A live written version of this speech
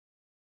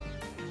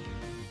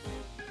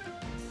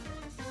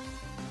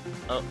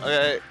Oh,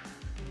 okay.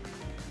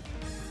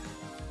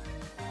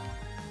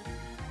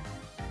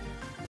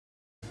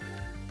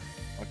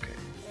 Okay,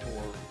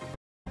 4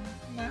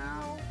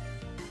 now.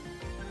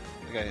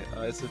 Okay,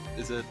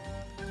 is it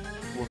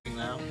working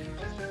now?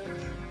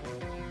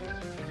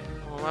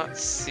 Well,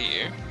 let's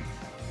see.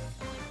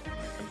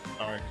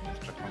 Alright,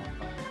 check my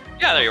phone.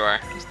 Yeah, there you are.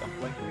 Keystone,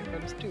 like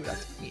Windows 2,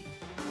 that's me.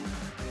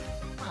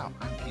 Wow,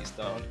 I'm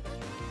Keystone.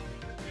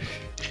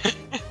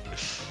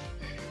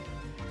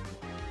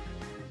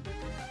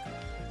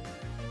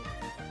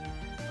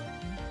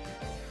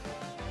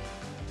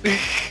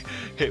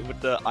 Hit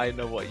with the I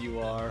know what you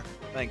are.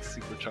 Thanks,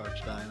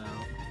 Supercharged Dino.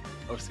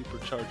 Or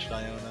Supercharged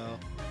Iono.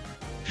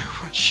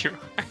 What you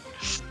are.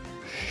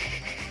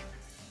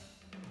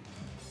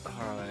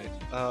 Alright,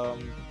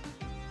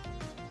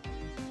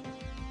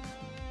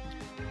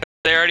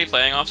 They're already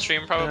playing off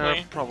stream, probably?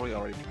 they're probably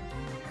already.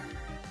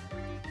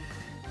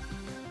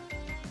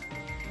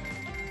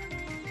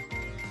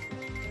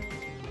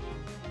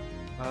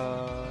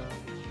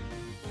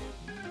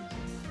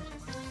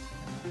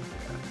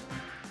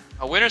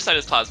 A winner's side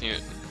is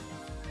Plasmute.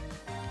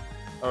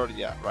 Oh,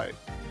 yeah, right.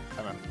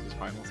 I meant this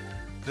finals.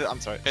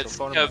 I'm sorry, It's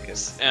so phone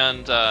Gibbs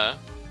and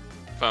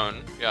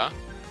phone, yeah.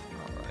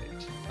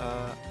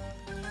 Alright.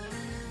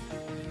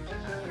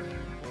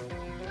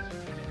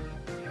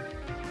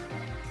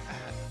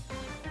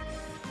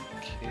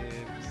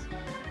 Kids,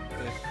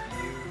 if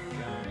you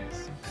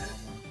guys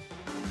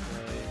wanna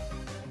play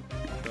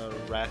the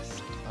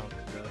rest of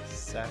the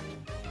set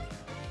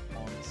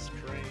on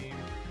stream,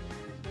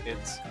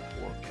 it's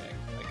working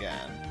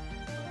again.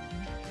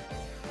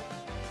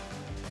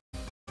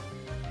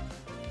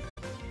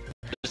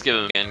 Just give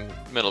him in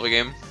middle of a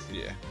game.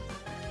 Yeah.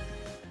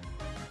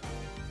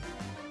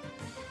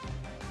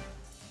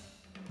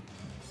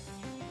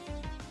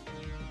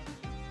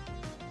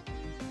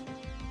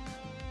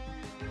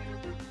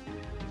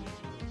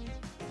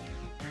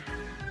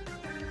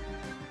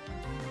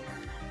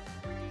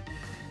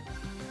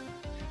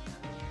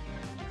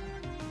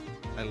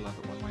 I love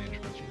it when my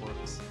internet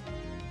works.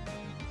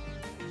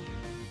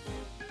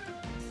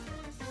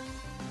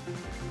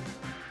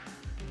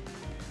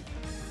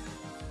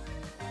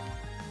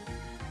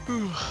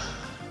 Whew.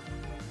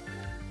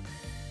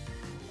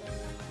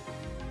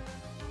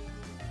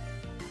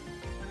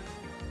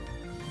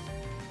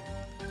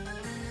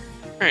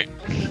 Alright.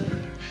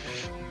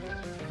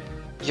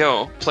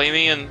 Yo, play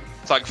me in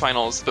Thug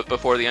Finals, but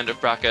before the end of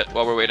bracket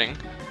while we're waiting.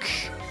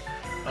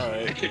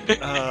 Alright.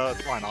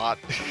 Why not?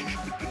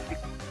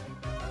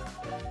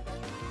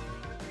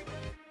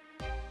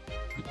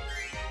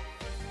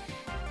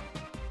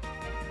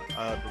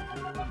 The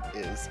room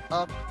is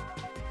up.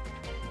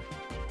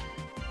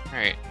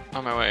 Alright,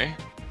 on my way.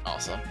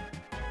 Awesome.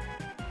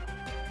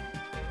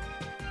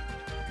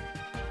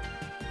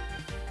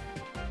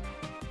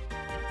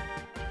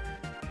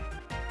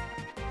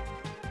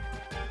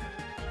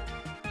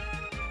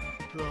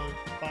 The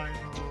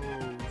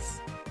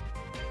finals.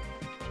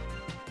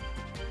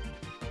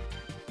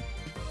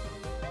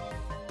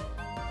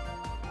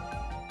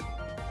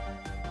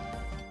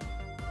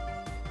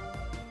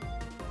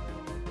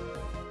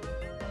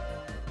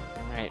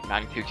 Alright,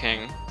 Magnitude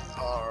King.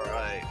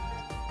 Alright.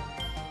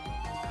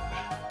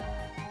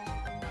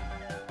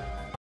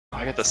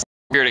 I get this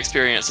weird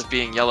experience of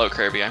being yellow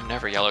Kirby. I'm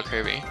never yellow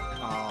Kirby.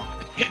 Oh.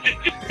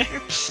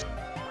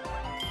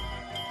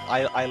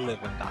 I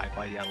live and die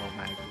by yellow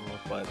Magpul,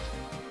 but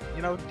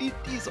you know,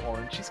 D's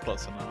orange, she's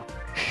close enough.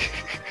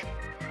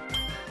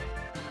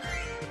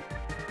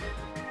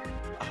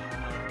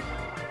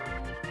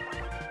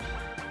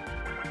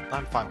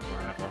 I'm fine with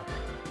wherever.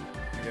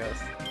 I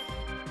guess.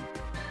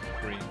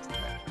 Green.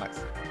 Nice.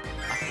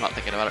 I'm not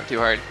thinking about it too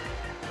hard.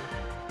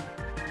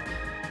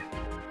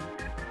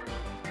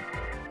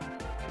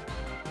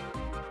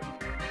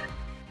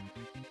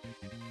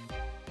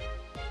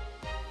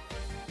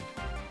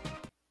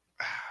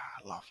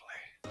 Lovely.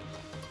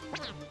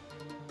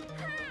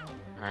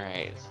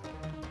 Alright.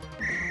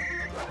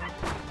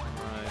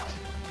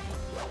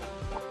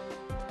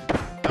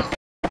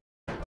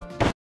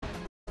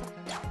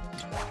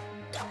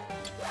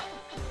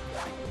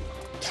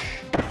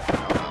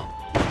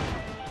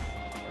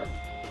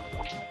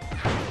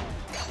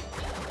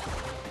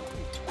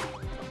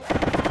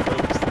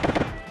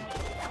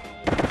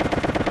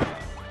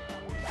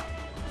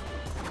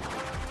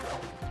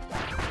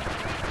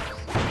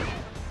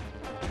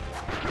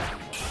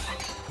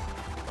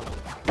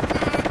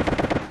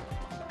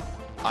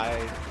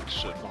 I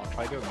should not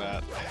try doing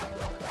that.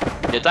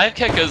 Yeah, dive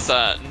kick is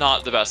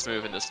not the best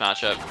move in this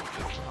matchup.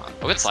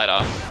 Oh, good slide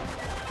off.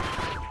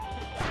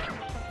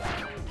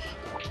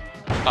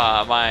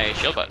 My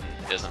shield button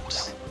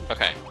isn't.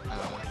 Okay.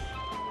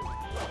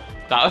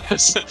 That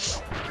was...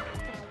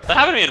 that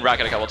happened to me in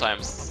bracket a couple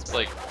times. It's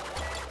like...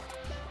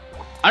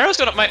 I don't know what's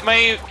going on.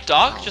 My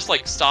dock just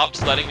like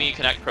stopped letting me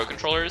connect Pro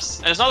Controllers.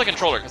 And it's not the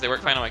controller, because they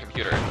work fine on my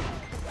computer.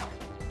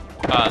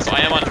 So I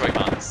am on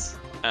Joy-Cons.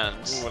 And...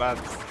 Ooh,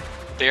 that's...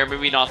 they are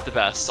maybe not the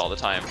best all the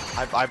time.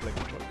 I blame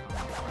the Joy-Con.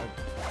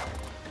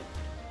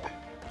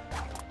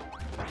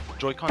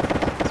 Joy-Con.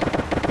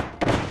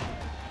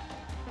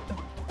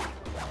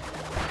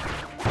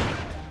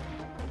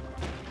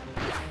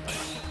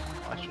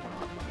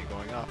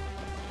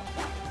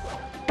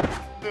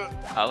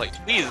 Yeah,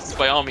 like, please,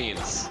 by all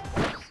means.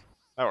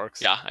 That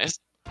works. Yeah. I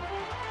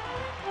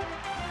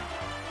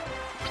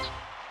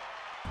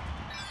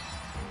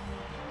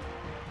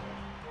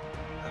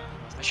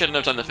shouldn't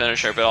have done the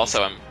finisher, but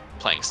also I'm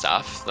playing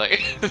staff.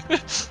 Like,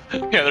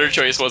 the other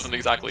choice wasn't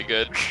exactly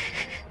good.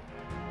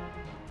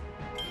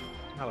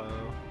 Hello.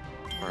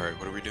 Alright,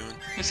 what are we doing?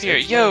 Who's here?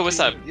 Yo, what's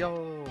up?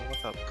 Yo,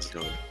 what's up? How's it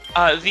going?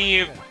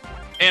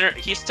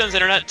 Keystone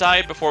internet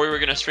died before we were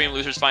gonna stream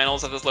Losers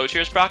Finals at this low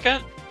tiers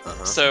bracket.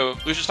 So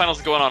Losers Finals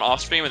is going on off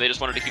stream, and they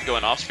just wanted to keep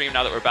going off stream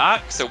now that we're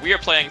back. So we are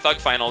playing Thug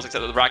Finals,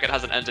 except that the bracket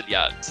hasn't ended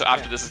yet. So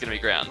after this is gonna be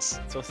Grands.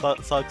 So Thug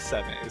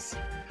semis.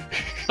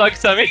 Thug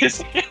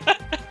semis.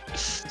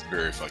 It's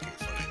very fucking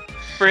funny.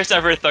 First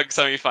ever Thug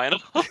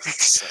semifinal.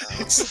 Let's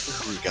look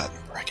at what we got in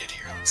the bracket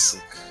here. Let's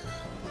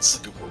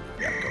look at what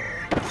we got going.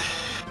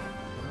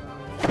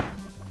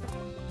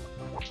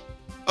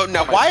 Oh,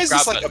 now why is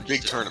this like a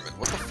big tournament?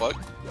 What the fuck?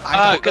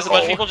 Because a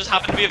bunch of people just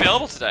happened to be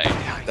available today.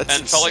 That's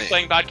and felt like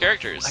playing bad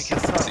characters. I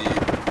guess so. See,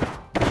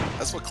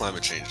 that's what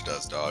climate change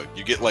does, dog.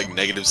 You get like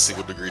negative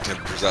single-degree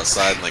temperatures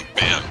outside, and like,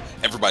 bam,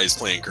 everybody's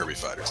playing Kirby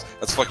Fighters.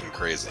 That's fucking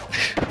crazy.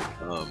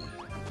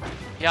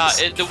 Yeah,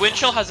 the wind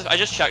chill has. I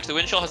just checked. The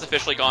wind chill has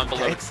officially gone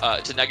below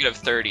to negative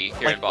 30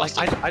 here in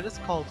Boston. I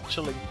just called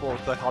chilling 4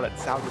 because I thought it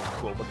sounded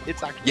cool, but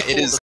it's actually Yeah, it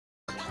is.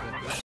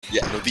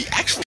 Yeah, no, the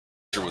actual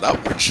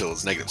without wind chill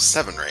is negative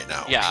 7 right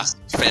now. Yeah,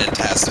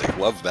 fantastic.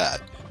 Love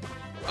that.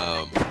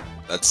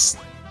 That's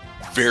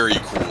very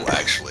cool,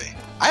 actually.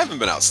 I haven't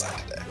been outside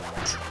today.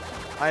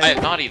 I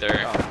have not either.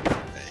 Hey,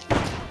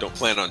 don't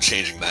plan on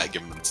changing that,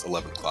 given it's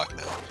 11 o'clock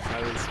now.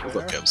 What's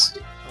up, Gibbs?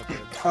 Okay.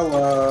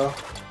 Hello.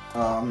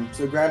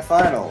 So grand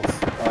finals.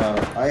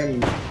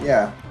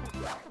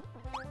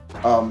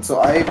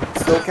 So I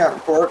still can't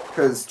report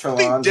because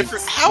Something Chalon.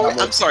 different?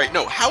 I'm sorry.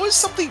 No. How is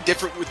something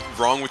different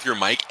wrong with your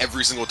mic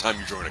every single time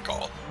you join a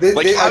call?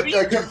 How do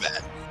you do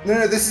that?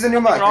 No, this is a new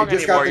mic. I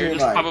just got the new you mic.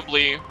 just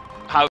probably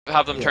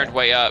have them turned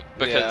way up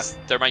because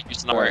their mic used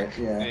to not work.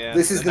 Yeah.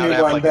 This is the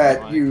new one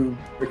that you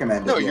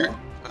recommended. No,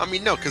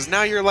 no, because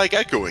now you're like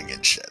echoing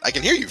and shit. I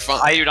can hear you fine.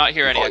 I do not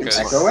hear any echoes.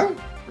 Echoing?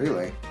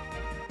 Really?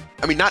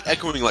 I mean, not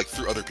echoing like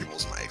through other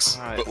people's mics,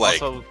 Right. but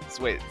like. Also,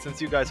 wait, since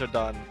you guys are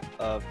done,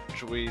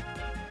 should we?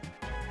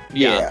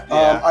 Yeah.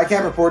 I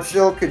can't report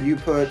still. Could you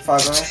put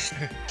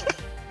 5-0?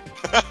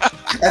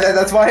 And then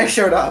that's why I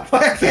showed up.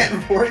 I can't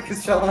report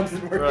because Chalon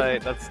didn't work.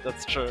 Right,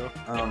 that's true.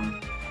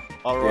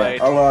 All Yeah,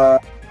 right.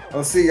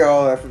 I'll see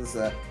y'all after the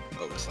set.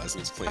 Oh, this last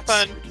name's playing.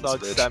 Fun.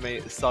 Thug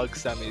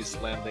semis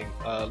landing.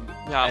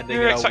 Yeah, ending we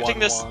were in a expecting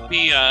this to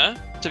be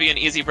an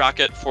easy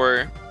bracket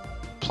for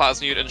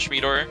Plasnute and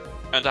Schmidor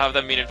and to have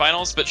them meet in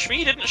finals, but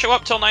Shmi didn't show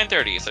up till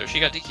 9:30, so she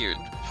got DQ'd.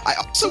 I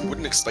also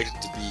wouldn't expect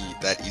it to be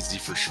that easy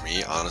for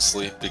Shmi,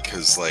 honestly,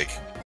 because like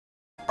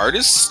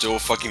Artist still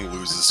fucking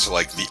loses to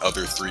like the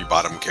other 3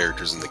 bottom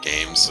characters in the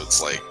game, so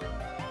it's like,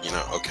 you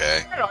know,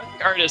 okay. I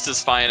think Artist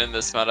is fine in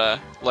this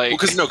meta. Like,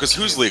 because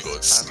who's legal?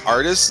 It's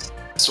Artist,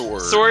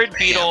 Sword,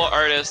 Beetle,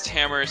 Artist,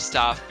 Hammer,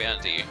 Staff,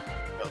 Bandy.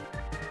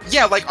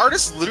 Yeah, like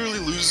Artist literally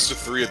loses to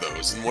 3 of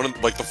those, and the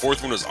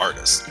 4th one is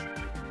Artist.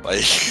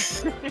 Like,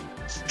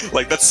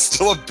 like that's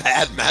still a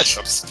bad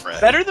matchup spread.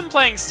 Better than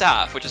playing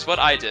Staff, which is what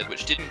I did,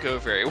 which didn't go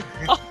very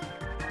well.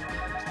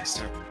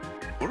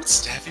 What would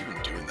Staff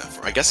even do in that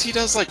for? I guess he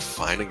does like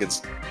fine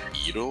against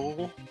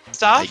Beetle.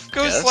 Staff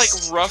goes like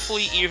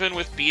roughly even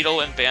with Beetle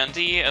and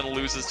Bandy and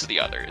loses to the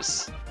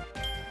others.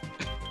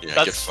 Yeah,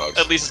 that's get fucked.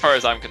 at least as far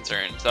as I'm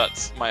concerned.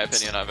 That's my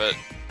opinion of it.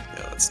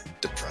 Yeah, that's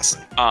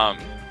depressing. I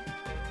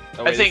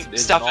think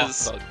Staff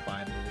is.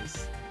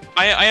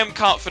 I am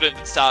confident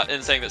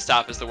in saying that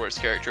Staff is the worst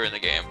character in the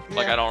game. Yeah.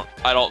 Like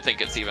I don't think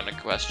it's even a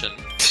question.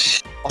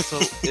 Also,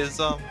 is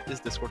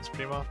Discord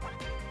stream up?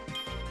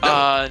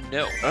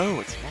 No. Oh,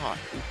 it's not.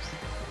 Oops.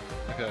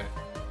 Okay.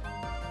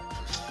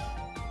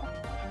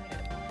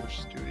 Twitch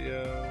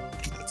Studio.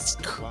 That's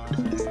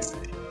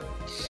crazy.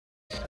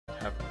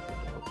 Have it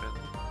open.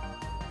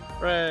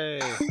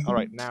 Hooray! All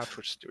right, now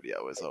Twitch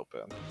Studio is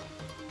open.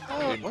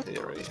 Oh, in what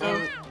theory.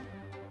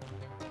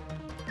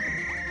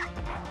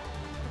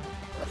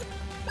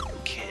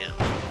 Kill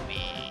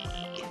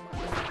me.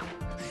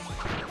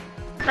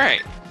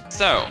 Alright,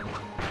 so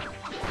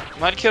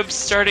Mudcube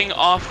starting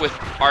off with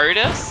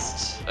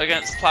Artist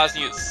against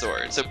Plasmute's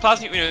Sword. So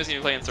Plasmute, we know, isn't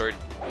even playing Sword.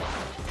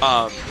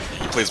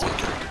 He plays one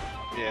character.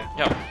 Yeah.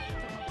 Yep.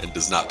 And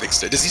does not pick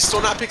stages. Does he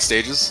still not pick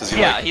stages? Is he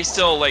yeah, like... he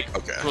still like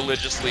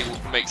religiously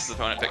makes his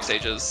opponent pick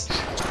stages.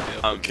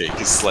 Okay,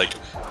 because like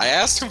I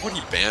asked him what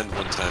he banned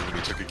one time when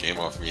he took a game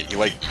off me, and he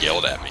like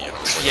yelled at me. And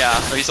I was like, yeah,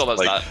 he still does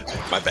like,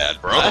 that. My bad,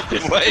 bro.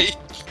 Like,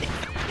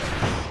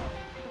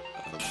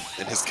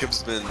 and his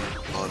Kib's been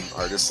on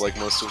Artist like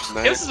most of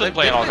tonight. Kib's has been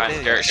playing all kinds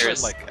of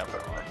characters. Like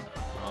everyone.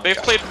 They've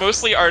played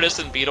mostly Artist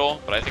and Beetle,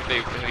 but I think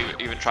they've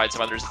even tried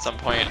some others at some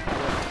point.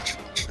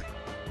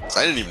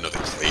 I didn't even know they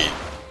played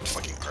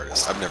fucking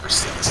Artist. I've never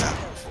seen this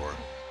happen before.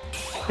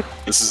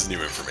 This is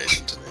new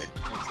information to me.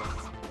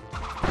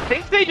 I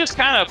think they just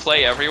kind of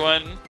play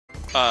everyone.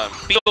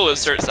 Beetle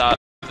asserts out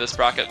of this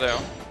bracket though.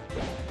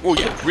 Well,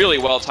 yeah. Really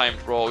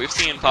well-timed roll. We've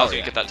seen Plasma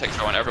yeah. get that tick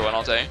throw on everyone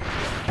all day.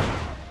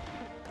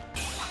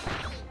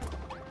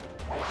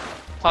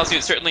 Plasma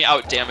is certainly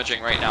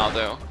out-damaging right now,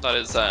 though. That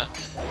is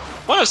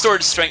one of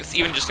Sword's strengths,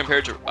 even just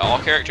compared to all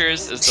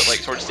characters, is that like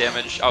Sword's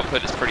damage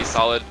output is pretty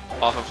solid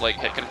off of like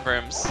hit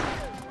confirms.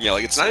 Yeah,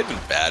 like it's not even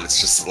bad. It's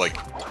just like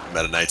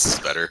Meta Knights is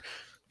better,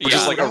 which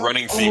Yeah. is like a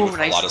running theme with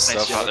nice, a lot of nice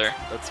stuff job there.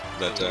 That's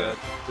that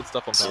good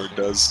stuff on Sword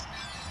Falcon. does.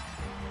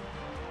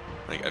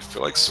 Like I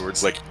feel like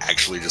Sword's like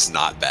actually just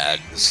not bad.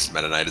 It's just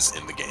Meta Knight is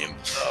in the game,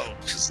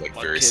 which is like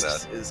My very kids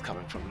sad. is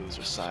coming from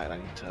loser's side. I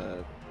need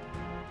to.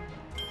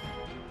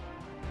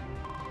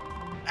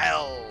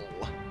 L.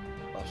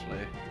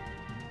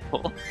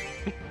 Lovely.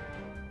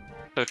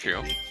 So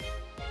true.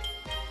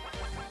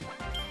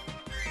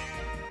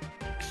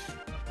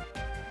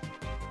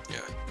 Yeah,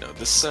 no,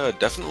 this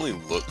definitely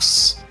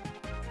looks.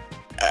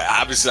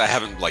 Obviously, I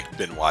haven't like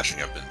been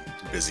watching. I've been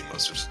busy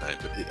most of the night,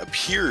 but it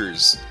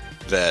appears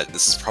that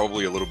this is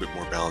probably a little bit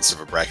more balanced of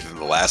a bracket than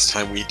the last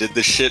time we did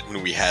this shit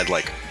when we had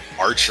like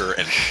Archer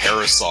and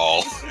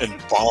Parasol and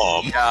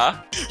Bomb.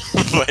 Yeah.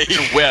 Like,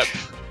 And Whip.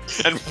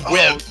 and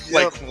Whip. Oh,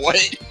 Like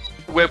what?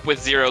 Whip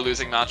with 0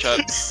 losing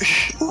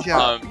matchups.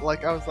 Yeah,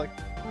 like I was like,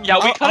 Yeah,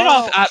 we cut it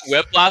off at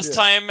Whip last Yeah.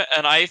 time,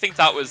 and I think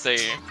that was a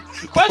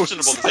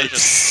questionable That was, like,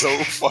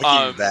 decision. so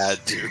fucking bad,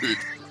 dude.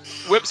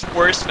 Whip's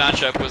worst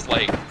matchup was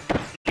like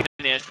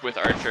finished with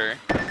Archer.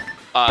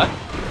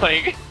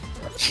 Like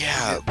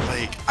Yeah,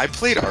 like I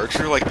played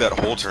Archer like that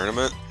whole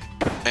tournament,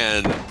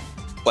 and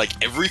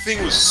like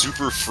everything was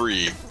super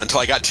free until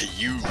I got to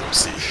you,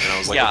 Lucy, and I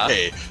was like, Yeah.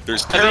 okay,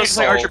 there's and then you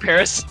play Parasol. Archer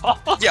Parasol.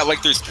 Yeah,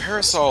 like there's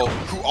Parasol,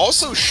 who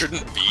also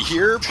shouldn't be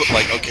here, but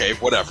like okay,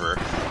 whatever.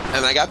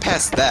 And I got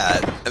past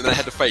that, and then I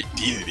had to fight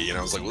DDD, and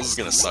I was like, well, this is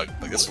gonna suck.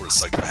 Like this would have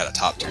sucked if I had a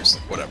top tier, so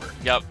whatever.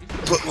 Yep.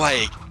 But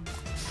like,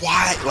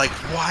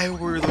 why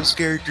were those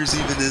characters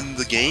even in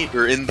the game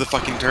or in the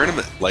fucking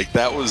tournament? Like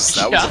that was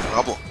a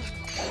problem.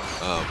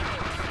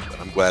 But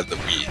I'm glad that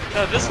we.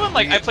 No, this one,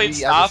 like, we- I played we as a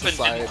Staff and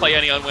society- didn't play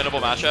any unwinnable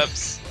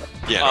matchups.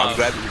 Yeah, no, I'm Um,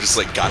 glad we just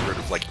like got rid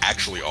of like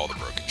actually all the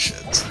broken shit.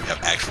 So we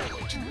have actual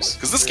low tiers.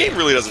 Because this game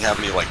really doesn't have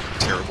any like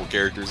terrible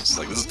characters.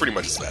 Like this is pretty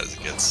much as bad as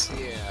it gets.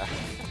 Yeah.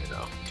 You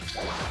know.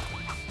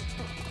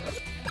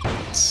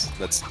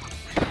 That's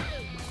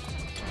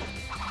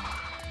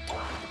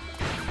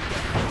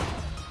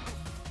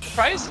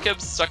Surprised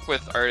Gibbs stuck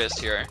with Artist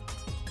here.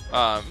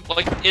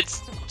 Like,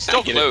 it's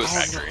still get it. close, Oh,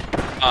 actually.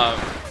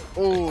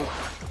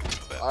 oh,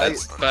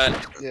 that's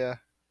but- yeah.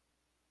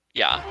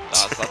 Yeah,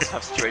 that's a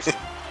tough situation.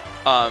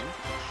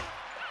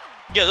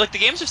 Yeah, like the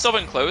games have still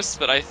been close,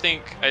 but I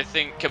think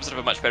Gibbs would have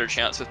a much better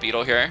chance with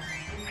Beetle here.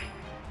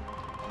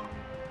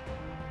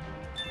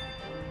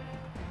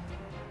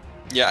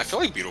 Yeah, I feel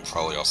like Beetle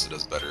probably also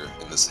does better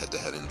in this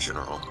head-to-head in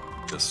general,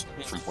 just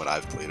from what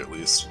I've played at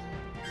least.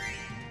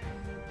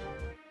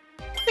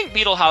 I don't think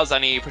Beetle has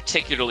any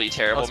particularly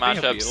terrible Speaking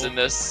of matchups Beetle- in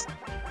this.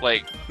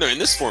 Like, No, in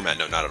this format,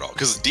 no, not at all.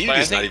 Because DDD But I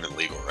is not think- even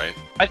legal, right?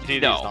 I DD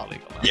is no. not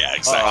legal. Now. Yeah, Oh,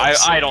 exactly.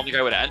 I don't think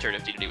I would have entered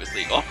if DDD was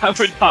legal. I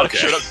would not Okay.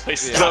 have showed up to play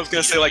So Staff I was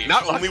gonna say, like,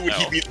 not DDD. only would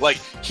he No. be like,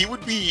 he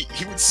would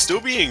still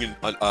be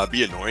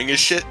annoying as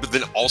shit, but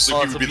then also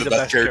he Also would be the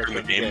best character in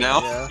the game now.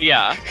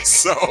 Yeah. Yeah,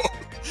 So,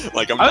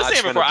 like, I'm I was not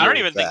saying trying before, to I don't deal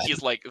even with think that.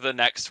 he's like the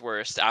next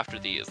worst after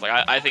these. Like,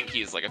 I think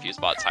he's like a few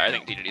spots higher. I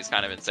think DDD's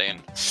kind of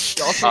insane.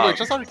 Also, Um, wait,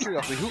 just out of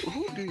curiosity,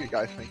 who do you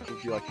guys think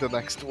would be like the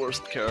next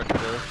worst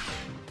character?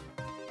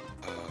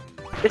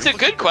 It's a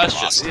good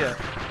question. Yeah.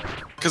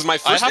 Because my I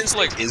first have to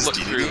like instinct is look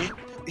DDD, through.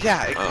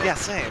 Yeah. Oh. Yeah.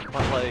 Same.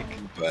 But like,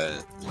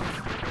 but I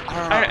don't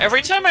I know. don't-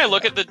 every time I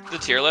look at the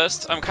tier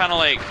list, I'm kind of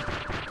like,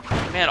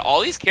 man, all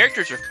these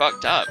characters are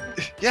fucked up.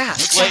 Yeah.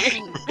 Like,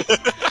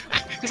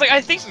 because like I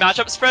think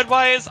matchup spread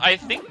wise, I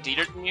think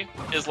DDD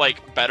is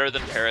like better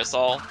than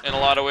Parasol in a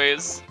lot of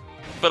ways,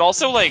 but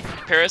also like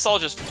Parasol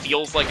just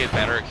feels like a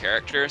better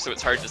character, so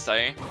it's hard to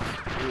say.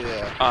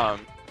 Yeah. I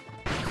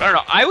don't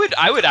know. I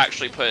would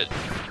actually put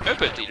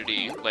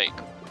DDD like.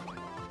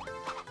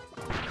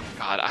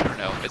 God, I don't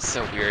know. It's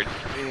so weird.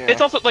 Yeah.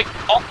 It's also like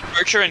all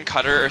Archer and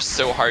Cutter are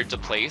so hard to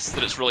place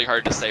that it's really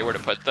hard to say where to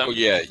put them. oh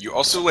yeah, you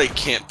also like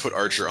can't put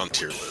Archer on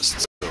tier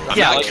lists. So I'm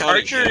Yeah, not like counting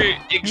Archer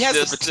him. He has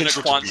the exists in a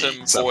potential to be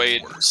quantum some of the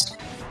void. worst.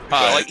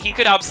 But- Like he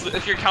could absolutely,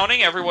 if you're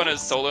counting everyone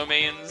as solo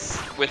mains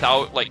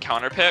without like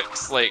counter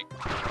picks, like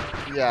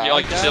Yeah. you know,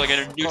 like I just say, like in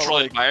a guess, neutral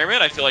but,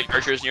 environment, I feel like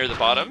Archer's near the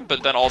bottom,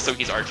 but then also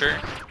he's Archer.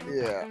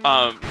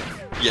 Yeah.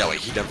 Yeah, like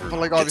he never. But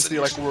like gets obviously,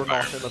 a like neutral we're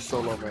not environment. in a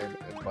solo main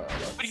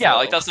environment. But yeah, so-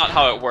 like that's not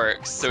how it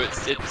works, so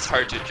it's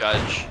hard to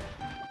judge.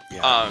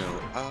 Yeah,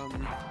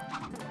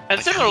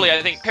 And similarly,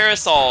 I think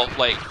Parasol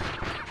like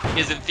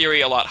is in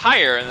theory a lot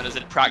higher, and then is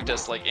in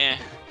practice like eh.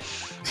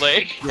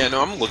 Like yeah,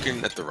 no, I'm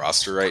looking at the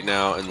roster right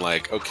now, and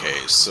like, okay,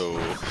 so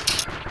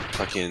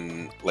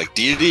fucking like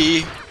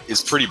DDD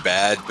is pretty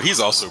bad, but he's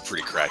also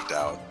pretty cracked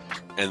out.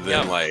 And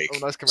then Yeah. like Oh,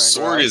 nice command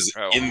Sword grab. is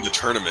Oh. in the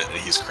tournament and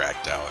he's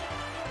cracked out.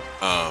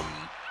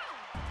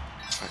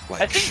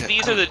 Like, I think shit,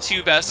 these are the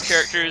two best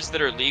characters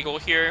that are legal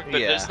here, but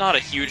Yeah. there's not a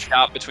huge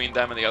gap between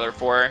them and the other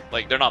four.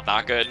 Like they're not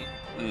that good.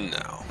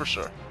 no. For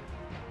sure.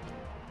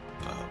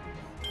 Um,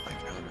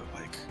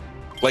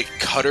 like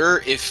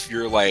Cutter, if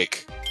you're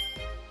like,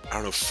 I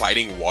don't know,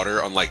 fighting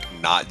water on like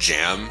not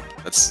jam,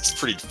 it's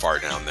pretty far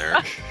down there.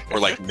 Or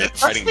like fighting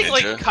That's the thing, ninja.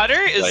 like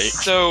Cutter is like-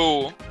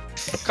 so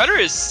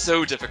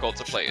difficult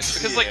to place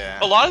because like Yeah.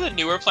 a lot of the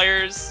newer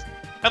players,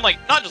 and like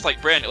not just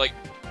like brand, like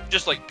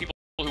just like people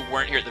who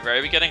weren't here at the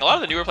very beginning, a lot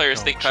of the newer players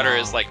Oh, think Cutter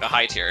is John. like a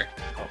high tier.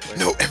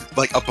 No,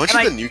 like a bunch And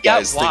of I the new get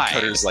guys think why.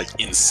 Cutter's like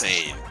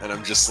insane, and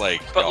I'm just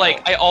like. But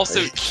like I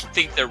also like-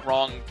 think they're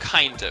wrong,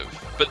 kind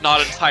of, but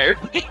not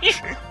entirely.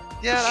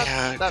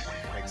 Yeah, that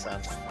Makes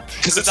sense.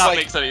 because Does it's not like,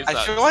 make sense.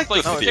 I feel like the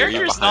the theory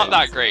character's behind,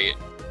 not that great.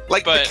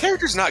 Like but- the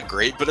character's not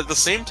great, but at the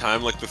same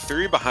time, like the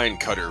theory behind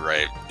Cutter,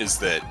 right, is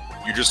that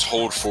you just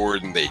hold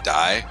forward and they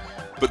die.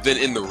 But then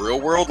in the real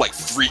world, like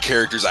 3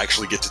 characters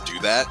actually get to do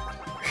that.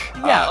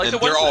 Yeah, like and the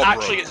ones they're all that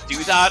actually broken. get to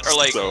do that are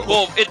like, So-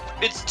 well,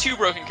 it's 2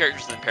 broken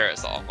characters in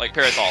Parasol. Like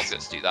Parasol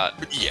gets to do that.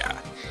 But yeah.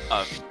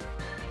 Um,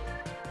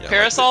 Yeah,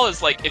 Parasol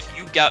is like if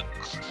you get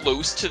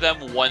close to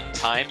them one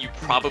time, you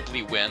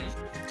probably win.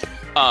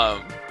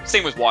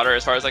 Same with water,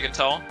 as far as I can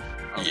tell.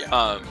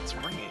 Yeah. It's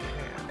ringing.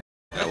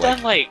 Yeah, But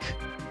then like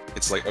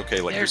it's like, okay,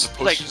 like they're, you're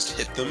supposed like, to just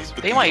hit them,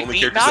 but they the might only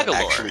beat characters that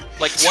Magalore. actually,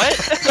 Like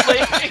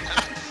what? Like,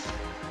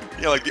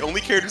 yeah, like the only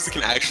characters that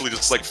can actually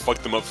just like fuck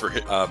them up for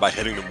by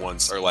hitting them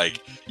once are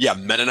like, yeah,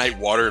 Meta Knight,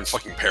 Water, and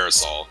fucking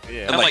Parasol,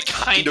 Yeah. and like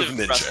kind of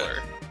Ninja.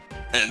 wrestler.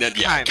 and then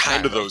yeah, Kind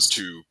kind of of. those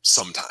 2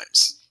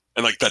 sometimes,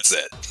 and like that's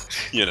it,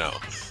 you know.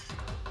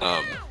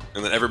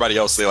 And then everybody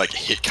else, they like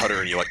hit Cutter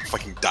and you like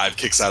fucking dive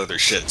kicks out of their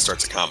shit and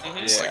starts a combo.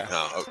 Mhm. It's Yeah. like,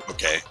 oh,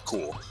 okay,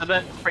 cool. And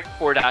then break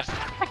 4 dash.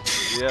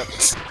 Yep.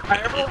 I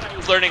remember when I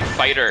was learning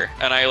Fighter,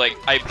 and I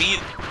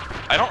beat.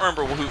 I don't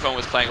remember who Phone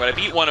was playing, but I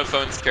beat one of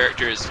Phone's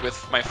characters with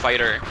my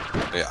Fighter,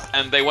 Yeah.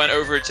 and they went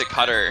over to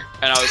Cutter,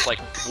 and I was like,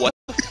 what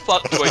the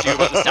fuck do I do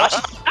about this dash?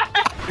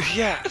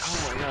 Yeah.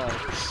 Oh my god.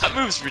 That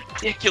move's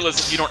ridiculous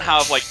if you don't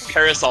have like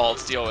Parasol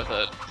to deal with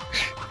it.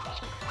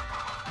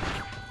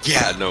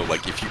 Yeah, no,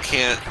 like if you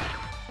can't,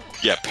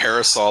 yeah,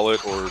 Parasol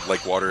it or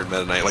like Water and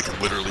Meta Knight, like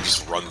literally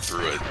just run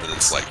through it, and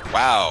it's like,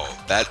 wow,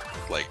 that,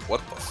 like,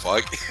 what the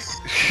fuck?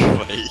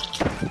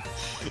 Like,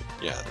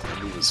 yeah, that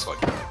move is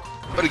fucking up.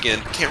 But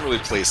again, can't really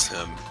place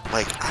him.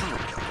 Like, I don't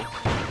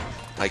know.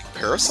 Like,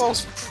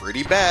 Parasol's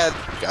pretty bad,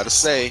 gotta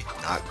say.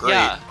 Not great,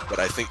 Yeah. but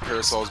I think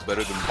Parasol's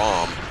better than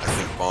Bomb. I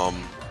think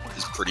Bomb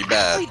is pretty I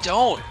bad.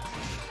 don't.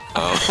 Um,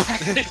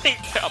 I think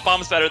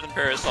Bomb's better than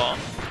Parasol.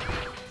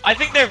 I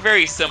think they're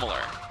very similar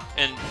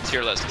in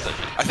tier list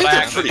position. I think but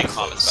they're actually pretty think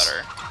Bomb is close.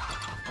 better.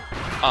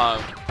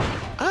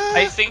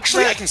 I think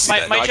actually, that I can see my,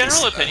 that. my No, I can general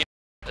see that. opinion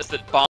is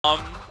that Bomb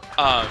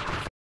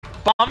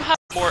has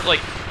more, like,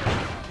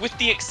 with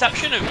the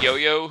exception of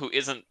Yo-Yo, who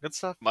isn't Good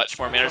stuff. much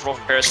more manageable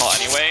for Parasol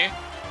anyway,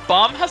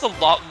 Bomb has a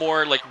lot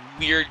more, like,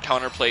 weird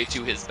counterplay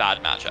to his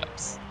bad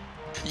matchups.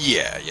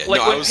 Yeah, yeah.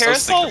 Like, no, when I was thinking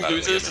Parasol about it,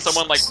 loses like, it to makes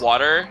someone like sense.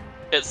 Water,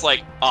 it's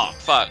like, oh,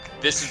 fuck,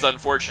 this is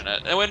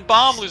unfortunate. And when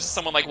Bomb loses to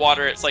someone like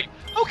Water, it's like,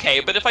 okay,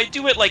 but if I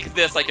do it like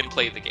this, I can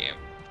play the game.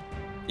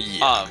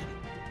 Yeah.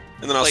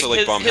 And then also, like,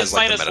 his, Bomb his has,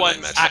 like, the minus Meta Knight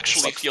ones matchup,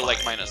 actually it's, feel fine.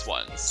 like minus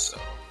ones. So,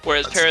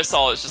 Whereas that's-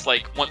 Parasol is just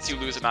like, once you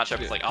lose a matchup,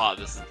 it's like, ah,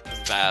 this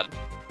is bad.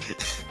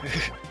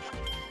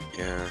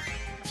 yeah.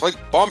 I feel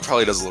like Bomb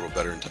probably does a little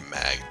better into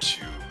Mag,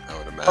 too, I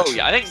would imagine. Oh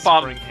yeah, I think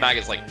Bomb Spring Mag Hand.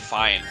 is like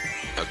fine.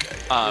 Okay.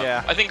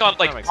 Yeah, I think on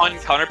that makes on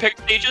sense. counterpick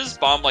stages,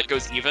 Bomb like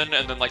goes even,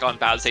 and then like on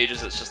bad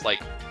stages, it's just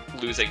like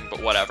losing,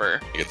 but whatever.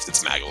 It's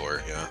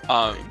Magalore,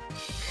 yeah.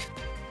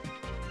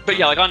 But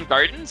yeah, like on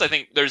Gardens, I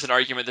think there's an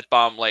argument that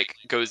Bomb like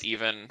goes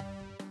even,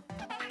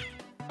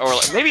 or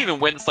like, maybe even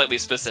wins slightly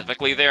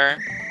specifically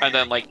there, and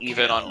then like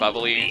even on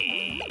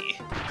Bubbly.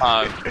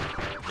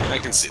 I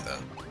can see that.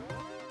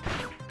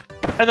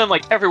 And then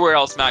like everywhere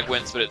else, Mag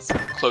wins, but it's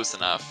close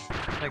enough.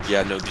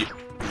 Yeah, no,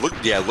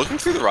 looking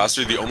through the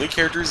roster, the only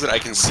characters that I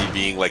can see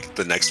being like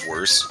the next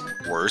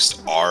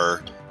worst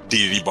are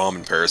DDD Bomb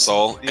and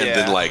Parasol, and Yeah.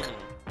 then like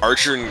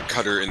Archer and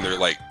Cutter in their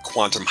like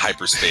quantum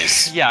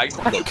hyperspace Yeah,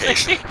 exactly.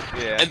 location.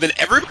 Yeah. And then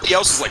everybody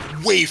else is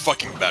like way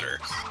fucking better.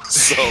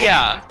 So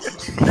Yeah,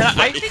 and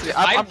I think See,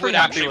 I'm I pretty would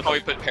happy actually with probably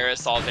put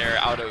Parasol there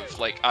out of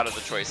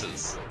the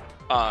choices,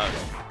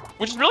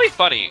 which is really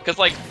funny because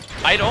like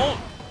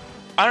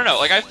I don't know,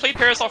 like I've played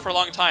Parasol for a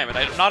long time and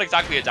I'm not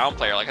exactly a down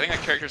player. Like I think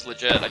that character's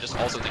legit. I just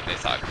also think they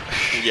suck.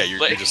 yeah, you're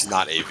Like- just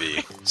not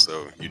AV,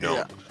 so you know.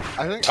 Yeah.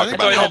 I think Talk I think about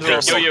So I how don't think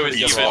Parasol Yo-Yo is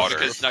beats even Water.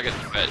 because Nugget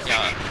fit.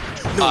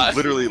 Yeah. No,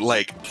 literally,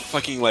 like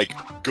fucking like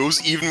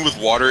goes even with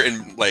Water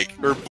and like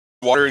or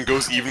Water and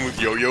goes even with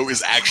Yo-Yo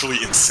is actually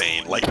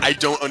insane. Like I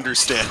don't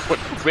understand what.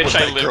 Wish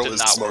what I that lived girl in is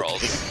that smoking.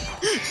 world.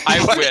 I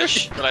Like-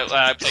 wish that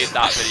I played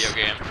that video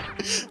game.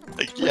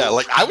 Like yeah,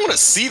 like I want to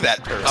see that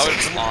That Parasol.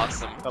 would be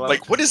awesome. Hello?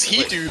 Like what does he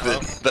Wait, do hello?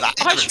 that I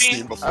Hi, haven't Shmi.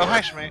 seen before? Oh,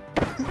 hi,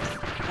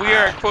 Shmi. We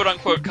are quote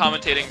unquote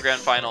commentating grand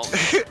finals.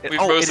 We've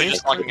Oh, mostly it just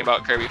is- talking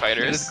about Kirby It is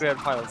Fighters. grand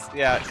finals.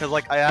 Yeah, because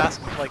like I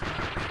asked like,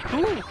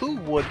 who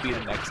would be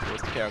the next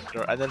worst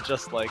character, and then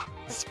just like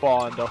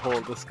spawned a whole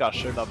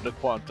discussion of the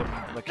quantum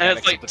mechanics. And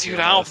it's like, of the dude,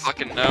 tier I don't list.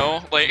 fucking know.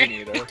 Me Like,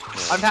 neither.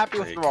 I'm happy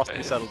with the roster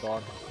we settled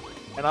on,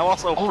 and I'm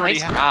also oh, pretty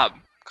nice happy. grab.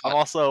 I'm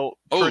also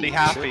Oh, pretty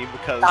happy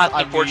because That's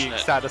I'm being unfortunate.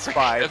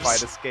 satisfied by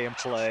Kibbs. this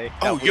gameplay.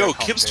 Oh, that we yo, are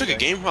Kibbs took a commentating.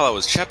 game while I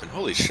was chepping.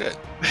 Holy shit.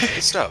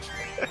 Good stuff.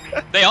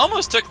 They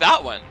almost took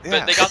that one, Yeah.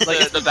 but they got Like,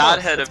 it's the pretty bad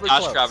close. head It's of pretty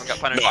dash close. grab and got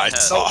punished No, I in the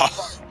head. saw.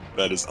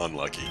 That is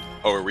unlucky.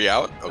 Oh, are we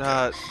out?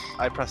 Okay.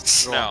 I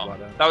pressed the wrong No,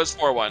 button. that was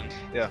 4-1.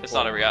 Yeah, It's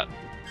not over yet.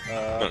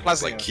 No, it's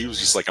Plasma. like he was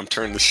just like, I'm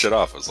turning this shit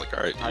off. I was like,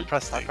 all right. I dude,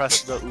 pressed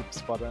thanks." the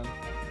oops button.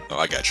 Oh,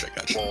 I got you.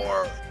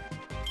 Or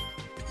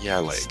Yeah,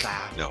 like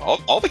stab. no,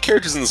 all the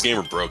characters in this game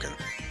are broken,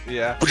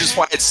 Yeah. which is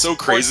why it's so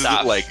crazy that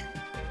staff. like,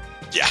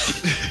 yeah,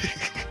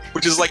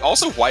 which is like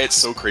also why it's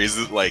so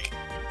crazy that like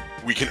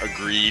we can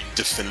agree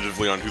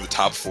definitively on who the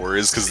top 4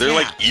 is because they're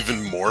like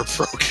even more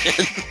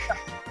broken.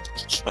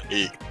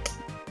 like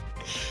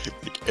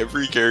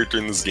every character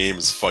in this game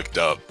is fucked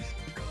up,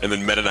 and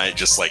then Meta Knight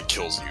just like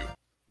kills you.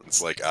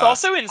 It's like It's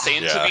also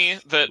insane yeah. to me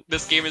that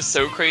this game is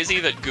so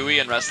crazy that GUI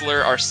and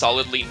Wrestler are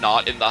solidly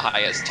not in the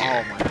highest Oh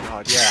tier. my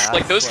god, yeah.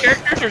 Like, those that's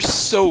characters are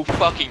so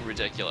fucking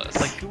ridiculous.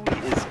 Like, GUI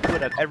is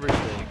good at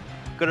everything.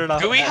 Good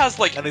enough. GUI at- has,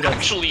 like, and he does-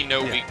 actually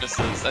no yeah.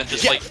 weaknesses, and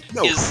just, Yeah, like,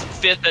 no. is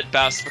 5th at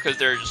best because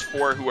there are just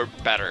 4 who are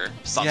better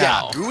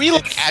somehow. GUI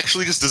like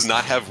actually just does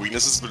not have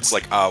weaknesses, but it's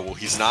like well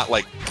he's not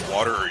like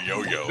water or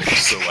yo-yo,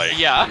 so like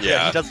Yeah.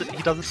 Yeah, he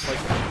doesn't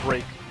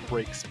like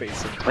break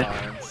space and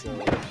time. So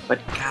But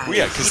guys, Well,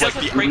 yeah, He 'cause, like,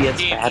 doesn't the- break the has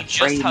game, he bad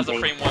just has a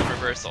frame frame 1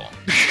 reversal.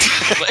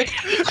 Like,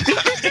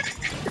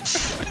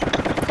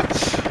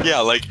 yeah,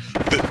 like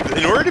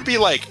in order to be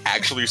like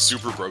actually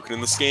super broken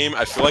in this game,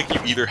 I feel like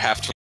you either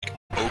have to like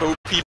OPO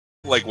people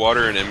like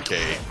Water and MK,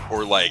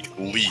 or like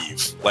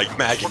leave like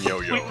Mag and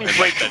Yo-Yo, completely and break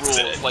like the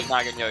that's rules, it. like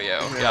Mag and Yo-Yo.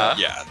 Yeah. Yeah.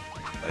 Yeah,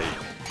 like,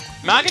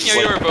 Mag and It's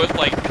Yo-Yo like- are both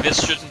like,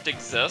 this shouldn't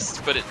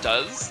exist, but it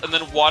does. And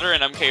then Water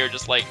and MK are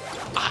just like,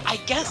 I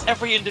guess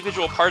every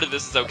individual part of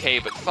this is okay,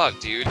 but fuck,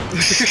 dude.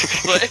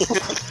 Like,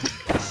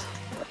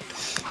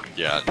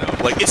 yeah,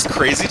 no, like it's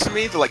crazy to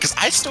me that like, cause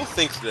I still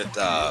think that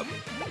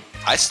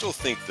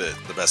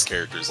the best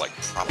character is like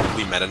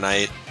probably Meta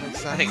Knight,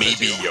 I think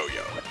maybe so too.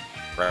 Yo-Yo,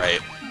 right?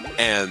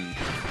 And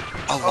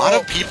a lot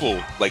of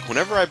people, like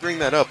whenever I bring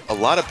that up, a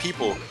lot of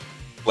people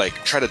like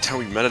try to tell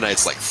me Meta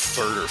Knight's like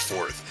 3rd or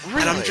 4th,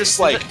 and I'm Really? just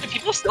like, Do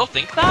people still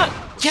think that?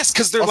 yes,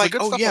 because they're Also, like,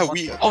 good oh stuff yeah, on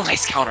we, Left Oh,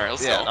 nice counter.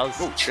 Let's yeah, go. that was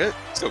oh shit,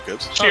 let's go,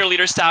 Kibbs.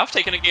 Cheerleader staff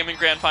taking a game in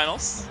grand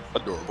finals.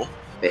 Adorable.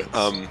 Thanks.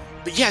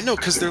 But yeah, no,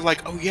 because they're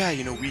like, oh yeah,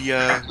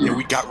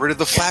 we got rid of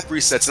the flap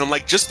resets, and I'm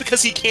like, just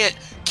because he can't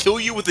kill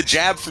you with a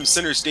jab from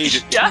center stage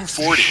at Yeah.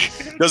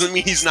 240 doesn't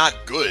mean he's not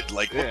good.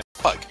 Like, what Yeah.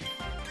 the fuck?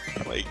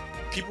 Like,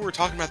 people were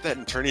talking about that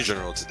in Attorney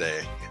General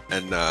today,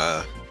 and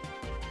yeah,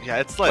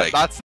 it's like, like-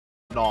 that's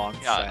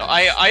nonsense. Yeah, no,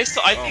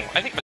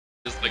 I think Meta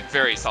is like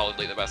very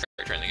solidly the best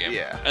character in the game.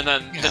 Yeah, And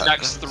then the Yeah,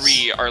 next that's-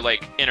 3 are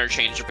like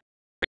interchangeable.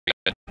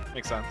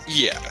 makes sense.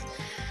 yeah,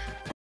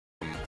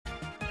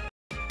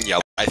 yeah,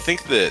 I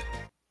think that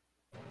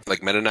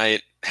like Meta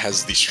Knight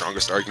has the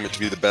strongest argument to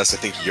be the best. I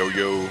think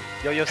Yo-Yo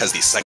Yo-Yo has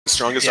the second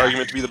strongest Yeah.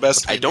 argument to be the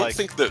best. I Between, don't like-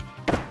 think that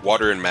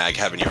Water and Mag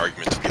have any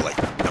argument to be like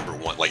number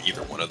 1, like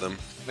either one of them.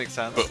 makes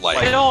sense. But, like,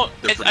 I don't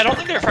they're pretty I don't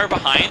think they're far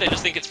behind. I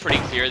just think it's pretty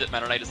clear that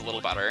Meta Knight is a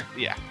little better.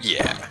 yeah,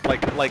 Yeah.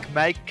 like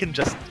Meg can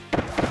just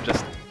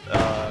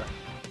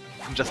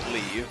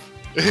leave.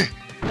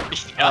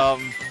 Yeah.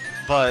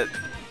 But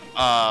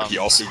He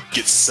also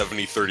gets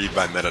 70-30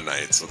 by Meta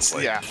Knight, so it's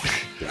like, yeah,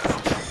 you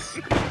know,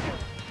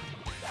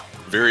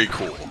 very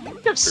cool.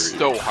 It's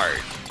so hard.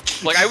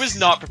 Like, I was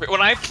not prepared.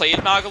 When I played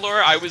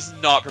Magalore, I was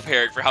not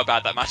prepared for how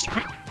bad that matchup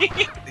would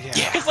be.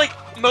 yeah, Because, like,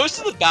 most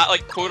of the bad,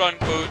 like,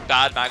 quote-unquote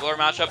bad Magalore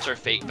matchups are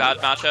fake bad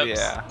matchups.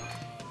 yeah.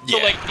 So,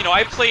 Yeah. like, you know,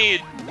 I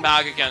played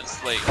Mag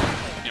against, like,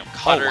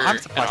 Cutter I'm and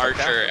surprised at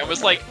that. Archer, and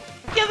was like,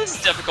 yeah, this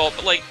is difficult,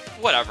 but, like,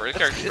 whatever. The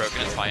character's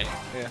broken, it's fine.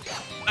 Yeah.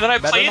 And then I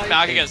Meta played Knight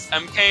Mag is- against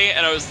MK,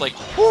 and I was like,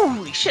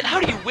 holy shit, how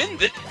do you win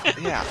this?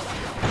 Yeah,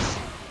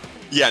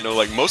 Yeah, no,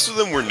 like, most of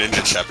them were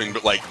ninja chepping,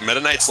 but, like, Meta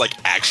Knight's, like,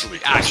 actually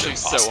Actually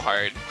impossible. so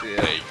hard. yeah.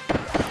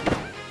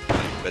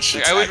 That Like,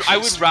 shit's I would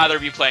actually rather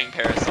be playing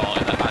Parasol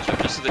in that matchup,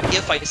 just so that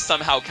if I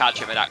somehow catch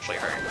him, it actually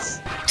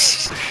hurts.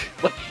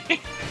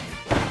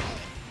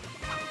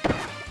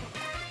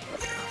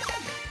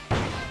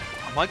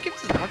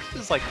 Mudkip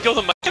is like, Yo,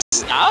 the mic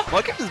snap?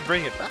 Mudkip is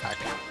bringing it back.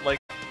 Like,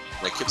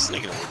 I keep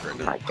sneaking a whip right Oh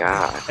now. my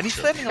god. and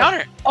he's landing on.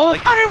 Counter! Oh,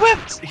 Like- counter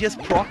whipped! He has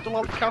procced a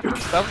lot of counters.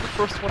 That was the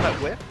first one that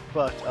whipped,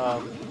 but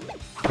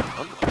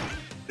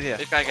yeah.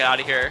 They've gotta get out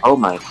of here. Oh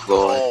my lord.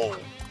 Oh,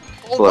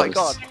 oh my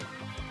Close. god.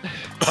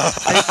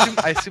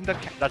 I assume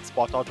that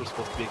spot dodge was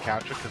supposed to be a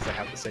counter because they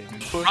have the same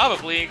input.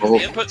 Probably, because Oh.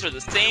 the inputs are the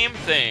same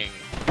thing.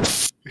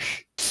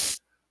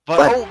 But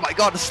What? oh my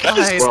god, the That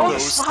is slide! so the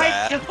slide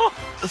sad. kill!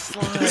 The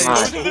Slide.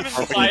 slide! Within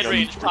Fucking slide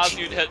range,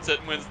 unfortunate. Plasmute hits it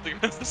and wins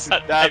the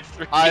set That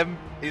 5-3.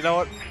 you know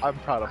what? I'm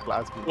proud of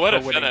Plasmid What for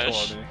a winning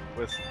finish. tourney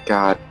with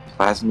God,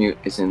 Plasmute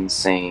is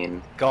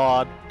insane.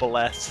 God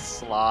bless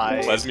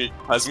slide.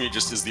 Plasmute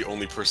just is the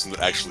only person that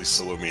actually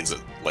solo means at,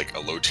 like, a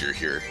low tier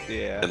here,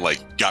 Yeah. and,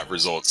 like, got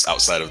results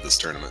outside of this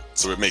tournament,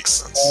 so it makes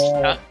sense.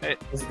 Yeah.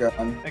 It's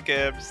gone. Hey,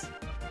 Gibbs.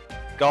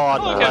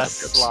 God Oh,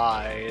 bless Gibbs.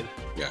 slide.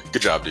 Yeah,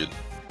 good job, dude.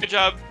 Good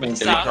job with In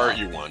staff. part,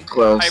 you won.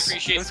 Close. I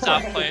appreciate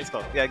staff play.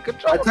 Yeah, good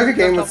job. I took a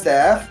game with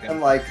staff, Yeah.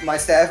 and like my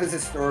staff is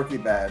historically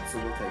bad, so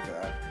we'll take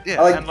that. Yeah,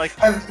 I like, and like,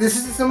 this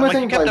is a and, similar like you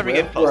thing kept to every like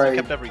game Whip, close. where You I,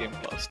 kept every game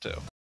close too.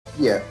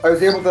 yeah, I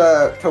was able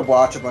to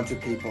watch a bunch of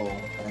people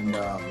and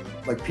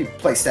like people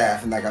play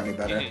staff, and that got me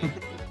better.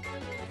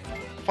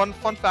 Fun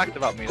fact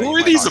about me. that Who you are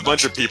might these not a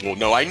bunch of people?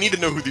 No, I need to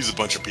know who these a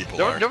bunch of people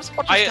know. are. There was a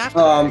bunch of I- staff.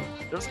 Um,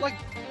 There was like, Yeah,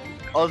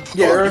 there Oh,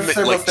 were you meant,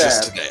 several like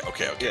just staff. today.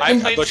 Okay, okay. Yeah. I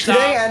And played thought- staff.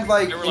 today and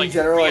like There were, in like,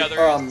 general, three like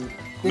others.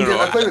 No,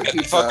 I played with I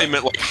pizza. thought they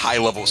meant like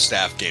high-level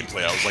staff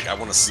gameplay. I was like, I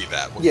want to see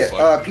that. What yeah, the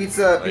fuck?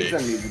 pizza Like-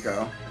 and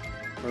Musico,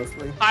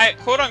 mostly.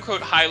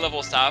 Quote-unquote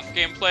high-level staff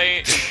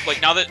gameplay is like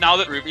now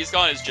that Ruby's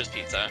gone, it's just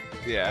pizza.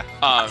 yeah.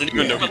 didn't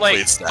even know but who like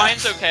played staff.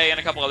 mine's okay, and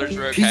a couple others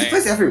were Pizza okay.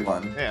 plays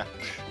everyone.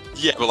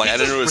 Yeah, but like I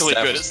didn't know his Really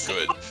staff good. was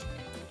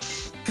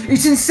good.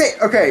 It's insane.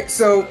 Okay,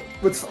 so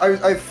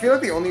I feel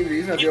like the only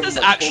reason I was able Pizza's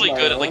to like, actually hold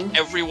my good at like own-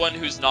 everyone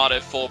who's not a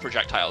full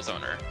projectile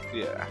zoner.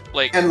 Yeah.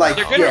 Like, And, like,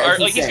 they're good yeah, at it's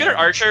like he's good insane. at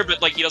Archer,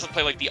 but like he doesn't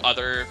play like the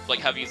other like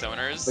heavy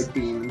zoners. like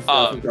beam and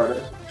stuff and guard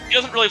it. He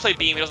doesn't really play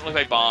beam. He doesn't really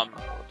play bomb.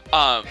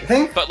 I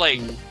think. But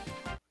like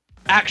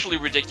actually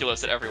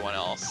ridiculous at everyone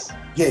else.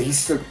 Yeah, he's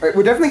so.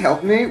 What definitely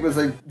helped me was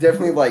I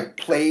definitely like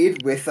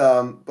played with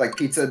like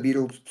Pizza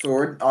Beetle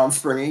Sword on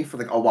Springy for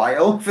like a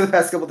while for the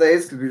past couple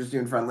days because we were just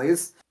doing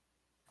friendlies.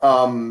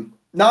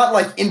 Not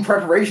like in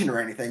preparation or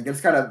anything. It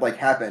just kind of like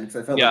happened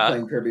because I felt Yeah. like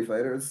playing Kirby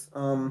Fighters. You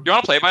want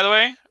to play, by the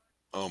way?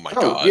 Oh my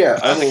Oh, god. yeah.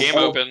 I have the will- game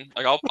I'll- open.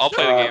 Like I'll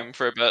play the game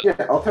for a bit. Yeah,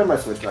 I'll turn my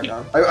Switch back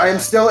on. I am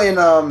still in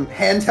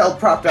handheld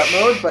propped up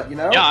mode, but you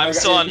know. Yeah, I'm I got-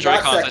 still on you got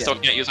Joy-Cons. I second. still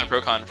can't use my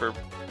Pro-Con for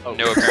Oh.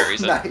 no apparent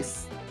reason.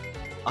 Nice.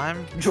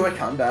 I'm.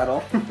 Joy-Con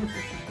battle.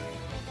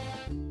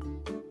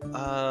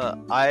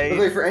 I. But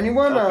like, for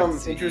anyone opened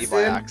CE by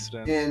interested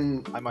accident.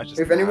 in I might just.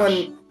 if crash.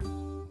 anyone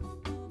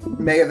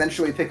may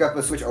eventually pick up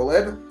a Switch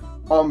OLED,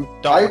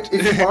 Don't.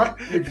 if you want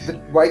the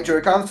white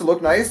Joy-Cons to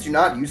look nice, do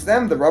not use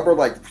them. The rubber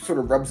like sort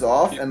of rubs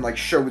off and like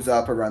shows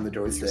up around the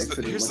joystick,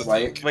 so they Here's look the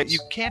white. thing. Wait, you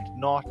can't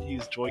not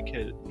use Oh,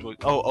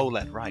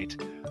 OLED, right?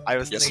 I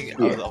was Yes, thinking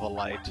you can. of a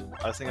light.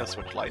 I was thinking of a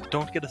Switch Lite.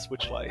 Don't get a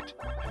Switch Lite.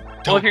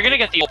 Well, if you're gonna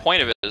get the whole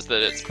point of it is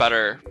that it's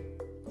better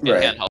in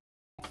Right. handheld.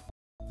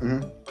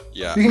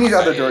 Yeah. You can use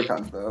other I-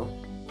 Joy-Cons though.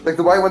 Like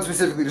the white ones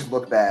specifically just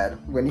look bad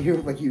when you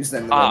like use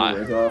them. The Ah. rubber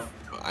wears off.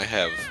 I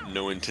have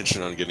no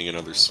intention on getting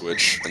another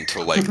Switch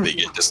until like they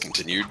get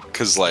discontinued,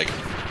 because like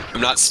I'm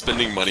not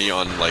spending money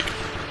on like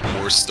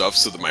more stuff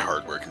so that my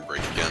hardware can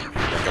break again.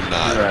 Like I'm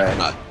not. Right. I'm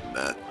not doing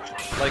that.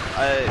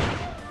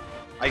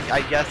 Like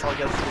I guess I'll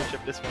get a Switch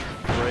if this one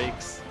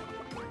breaks.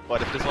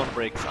 But if this one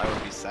breaks, I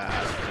would be sad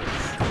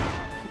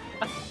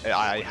because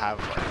I have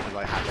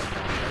one.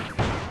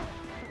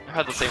 I've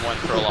had the same one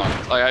for a long.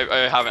 Like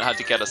I haven't had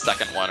to get a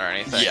second one or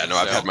anything. Yeah, no,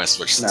 I've so- had my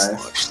Switch since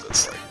Nice. launch.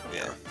 That's like,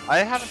 yeah. I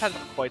haven't had it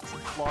quite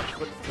since launch,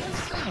 but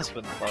it's has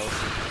been close.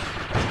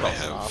 I Close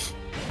have enough.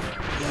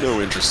 no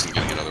interest in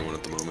getting another one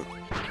at the moment.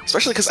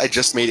 Especially because I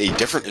just made a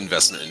different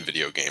investment in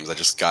video games. I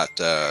just got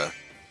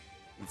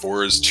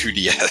Vora's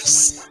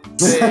 2DS.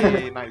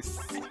 Hey, nice.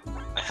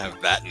 I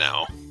have that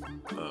now.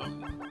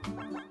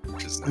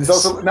 Which is nice. There's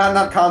also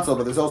not console,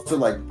 but there's also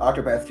like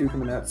Octopath 2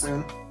 coming out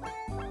soon.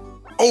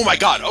 Oh my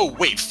god! Oh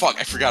wait, fuck!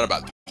 I forgot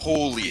about that.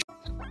 Holy!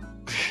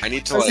 I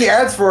need to I see like.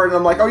 ads for it, and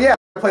I'm like, oh yeah,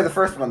 I play the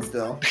first one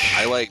still.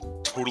 I like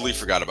totally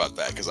forgot about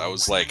that because I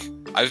was like,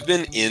 I've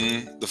been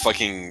in the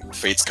fucking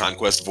Fates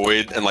Conquest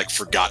void and like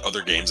forgot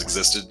other games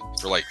existed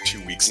for like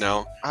 2 weeks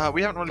now.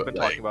 We haven't really But,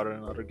 been like- talking about it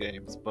in other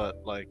games,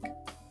 but like.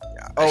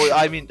 Yeah. Oh,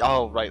 I mean,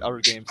 oh right, other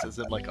games is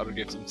in like other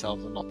games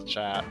themselves and not the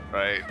chat,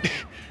 right?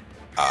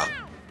 Ah.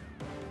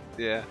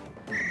 Yeah.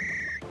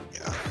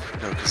 Yeah.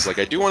 No, because like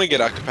I do want to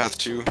get Octopath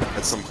 2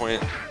 at some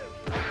point.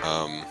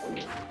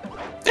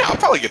 Yeah, I'll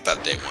probably get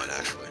that day one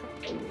actually.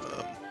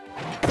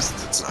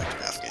 It's an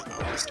Octopath game.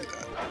 I'll always do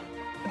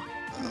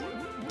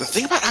that. The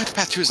thing about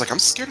Octopath 2 is like I'm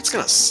scared it's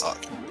gonna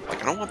suck.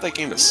 Like I don't want that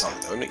game to suck.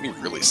 That would make me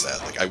really sad.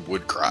 Like I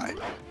would cry.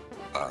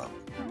 But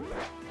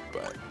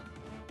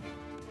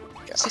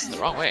yeah. This is the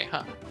wrong way,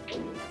 huh?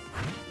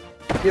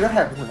 Yeah, that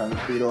happens sometimes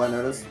with Beetle, I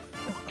noticed.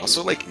 I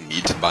also like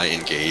need to buy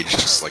Engage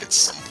just like at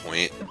some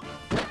point.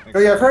 Oh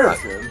yeah, I've heard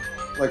it's good.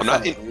 Like I'm not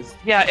some in- of these.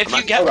 Yeah, if you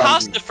Hold get on.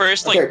 past the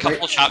first like Okay,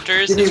 couple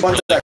chapters, Give me it's one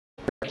really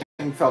second.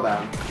 And fell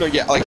down. No,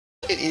 yeah, like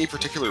in any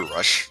particular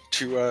rush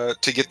to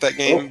get that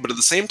game, but at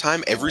the same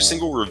time, every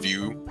single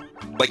review,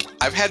 like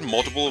I've had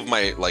multiple of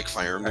my like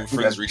Fire Emblem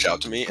friends reach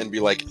out to me and be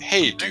like,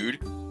 "Hey, dude,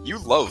 you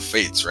love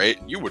Fates, right?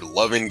 You would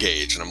love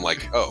Engage," and I'm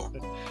like, "Oh,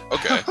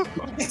 okay."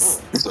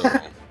 So,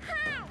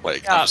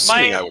 like, I'm Yeah,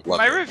 assuming I would love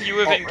my it. review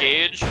of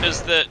Engage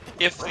is that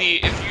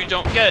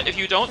if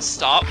you don't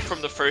stop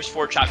from the first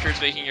 4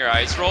 chapters making your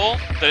eyes roll,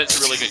 then it's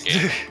a really good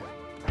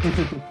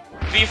game.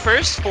 The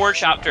first 4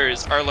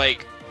 chapters are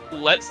like,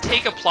 let's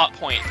take a plot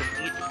point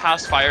from each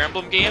past Fire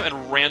Emblem game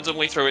and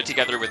randomly throw it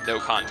together with no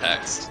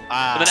context.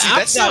 Ah, But then See, after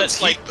that sounds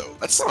it's like- heat, though.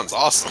 That sounds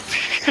awesome.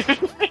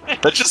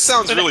 That just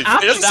sounds But really. It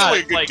after doesn't sound that,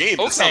 like a good like, game.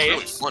 That sounds okay.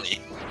 really funny.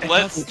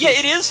 Yeah,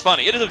 it is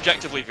funny. It is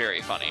objectively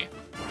very funny.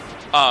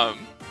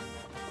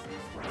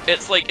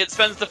 it's like it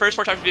spends the first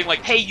 4 chapters being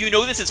like, hey, you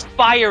know this is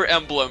Fire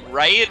Emblem,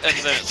 right? And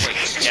then it's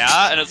like,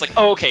 yeah, and it's like,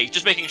 oh, okay,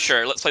 just making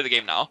sure. Let's play the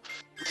game now.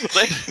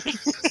 Like,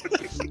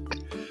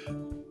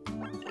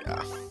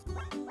 Yeah.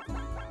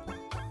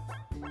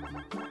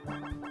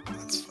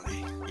 That's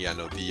funny. Yeah,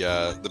 no,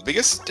 the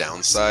biggest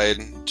downside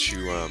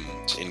to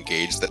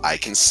Engage that I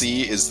can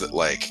see is that,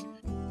 like,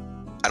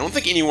 I don't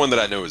think anyone that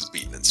I know has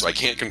beaten it, so I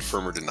can't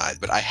confirm or deny it,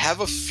 but I have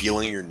a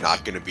feeling you're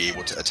not going to be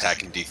able to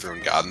attack and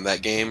dethrone God in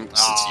that game,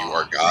 since you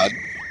are God.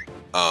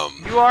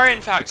 you are in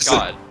fact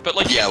God, but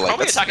like you yeah, can like,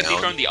 probably that's attack and down.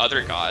 dethrone the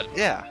other God.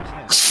 Yeah.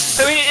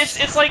 I mean,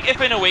 it's like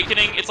if in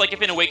Awakening,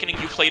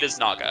 you played as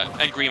Naga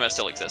and Grima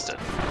still existed.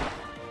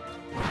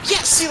 Yeah,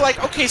 see,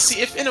 like, okay,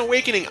 see, if in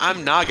Awakening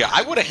I'm Naga,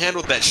 I would have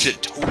handled that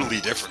shit totally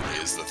differently,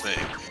 is the thing.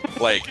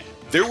 Like,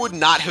 there would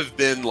not have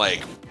been,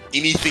 like,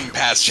 anything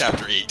past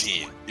Chapter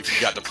 18 if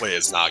you got to play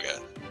as Naga,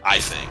 I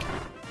think.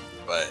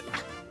 But,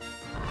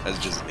 that's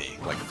just me.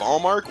 Like,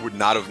 Valmark would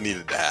not have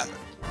needed to happen.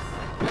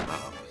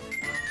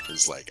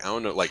 Because, like, I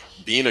don't know, like,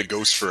 being a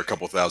ghost for a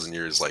couple thousand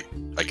years, like,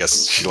 I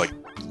guess she, like,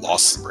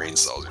 lost some brain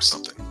cells or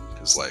something.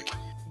 Because, like...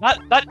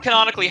 That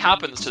canonically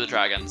happens to the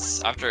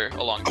dragons after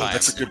a long time. Oh,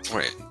 that's a good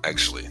point,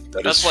 actually.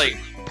 That's like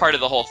part of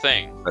the whole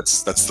thing.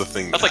 That's the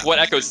thing. That's like what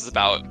Echoes is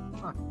about.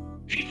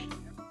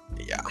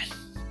 Yeah.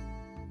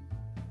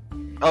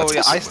 Oh That's yeah,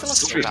 also I what still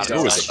Street have to Two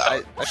stream is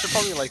about. I should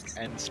probably like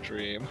end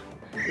stream.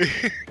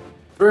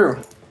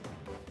 True.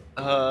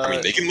 I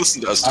mean, they can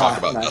listen to us talk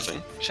about nice.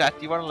 nothing. Chat,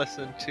 do you want to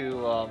listen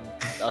to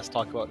us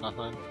talk about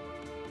nothing?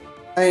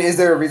 I mean, is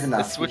there a reason not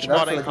Is to Switch keep it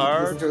up, modding so, like,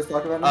 hard? listen to us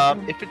talk about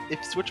it?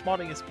 If Switch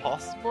modding is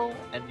possible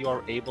and you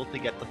are able to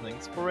get the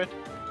things for it,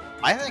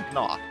 I think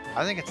not.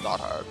 I think it's not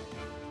hard.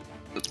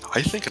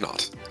 I think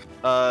not.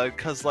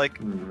 Cause like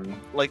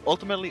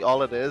ultimately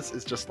all it is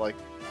just like.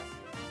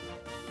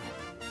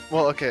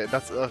 Well, okay,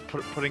 that's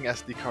putting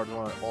SD cards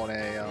on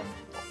a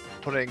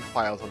putting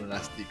files on an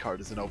SD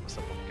card is an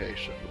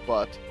oversimplification,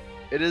 but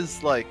it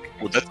is like.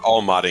 Well, that's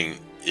all modding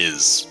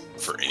is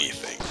for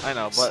anything. I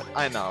know,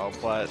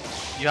 but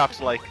you have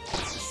to like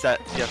set.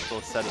 You have to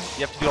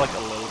do like a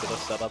little bit of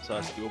setup so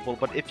it's doable.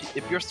 But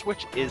if your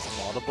Switch is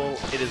moddable,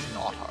 it is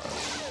not hard.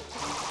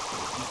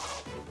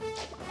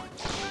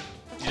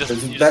 You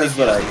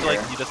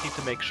just need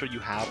to make sure you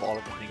have all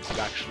of the things you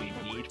actually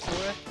need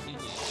for it.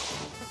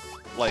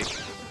 Like,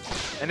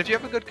 and if you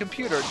have a good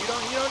computer, you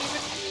don't even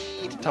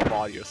need to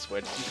mod your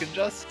Switch. You can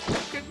just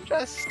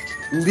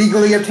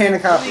Legally obtain a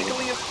copy.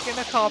 legally obtain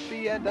a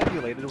copy and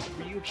emulate it with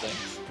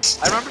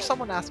Ryujinx. I remember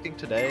someone asking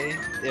today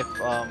if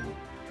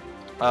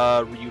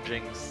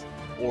Ryujinx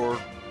or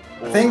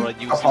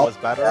Yuzu was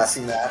better.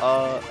 Asking that.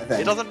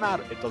 It doesn't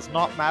matter. It does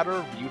not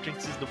matter.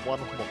 Ryujinx is the one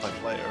with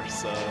multiplayer,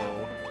 so.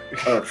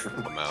 Oh, true.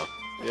 I'm out.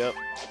 Yep.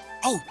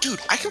 Oh, dude,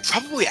 I can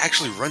probably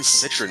actually run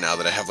Citra now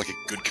that I have like a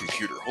good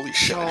computer. Holy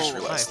shit! I just Oh,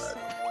 realized nice.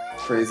 that.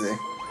 Crazy.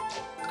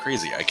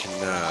 Crazy. I can.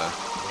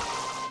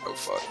 Oh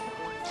fuck.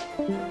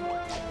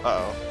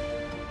 Uh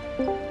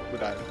oh. We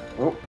died.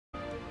 Oh,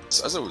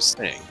 So as I was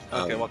saying,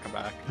 Okay, welcome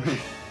back.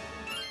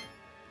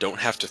 don't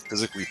have to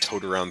physically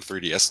tote around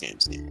 3DS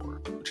games anymore,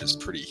 which is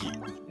pretty heat.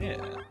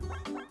 Yeah.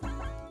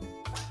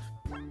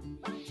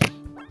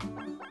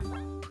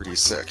 Pretty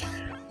sick.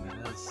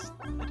 It is.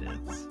 It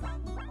is.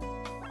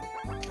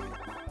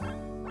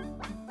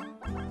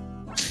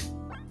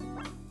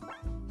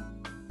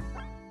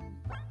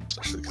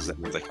 Especially because that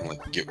means I can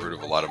like get rid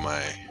of a lot of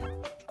my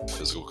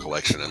physical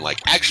collection and like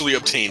actually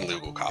obtain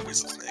legal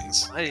copies of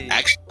things.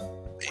 Actually,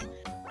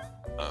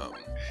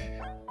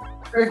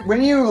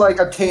 when you like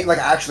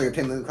actually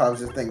obtain the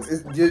copies of things,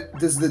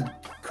 does the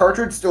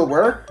cartridge still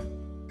work?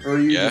 Or are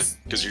you yeah,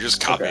 just because you're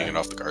just copying Okay. it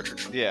off the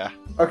cartridge. Yeah.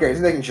 okay?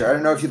 Just making sure. I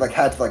don't know if you like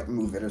had to like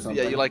move it or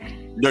something. Yeah, you like.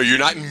 No, you're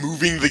not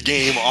moving the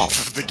game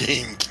off of the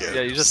game, kid.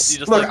 Yeah, you just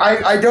Look, like.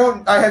 I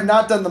have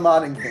not done the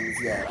modding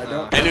things yet. I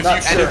don't. And I'm if not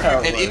you sure how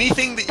and it works.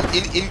 anything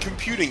that in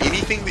computing,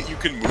 anything that you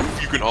can move,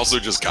 you can also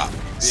just copy.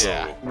 So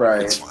Yeah.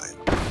 Right. it's fine.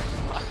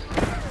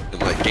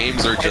 And like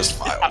games are just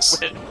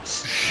files. It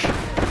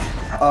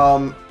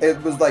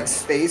was like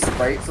space,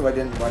 right? So I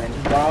didn't run into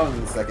the bomb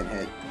in the second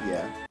hit.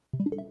 Yeah.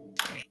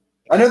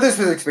 I know this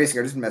was like spacing.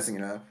 I'm just messing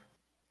it up.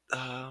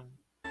 Oh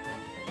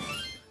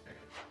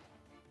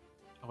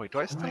wait, do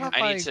I still have I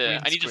my need to green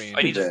I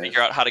need screen? to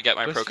figure out how to get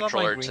my Do I Pro still have my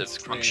controller green to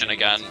screen? function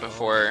again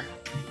before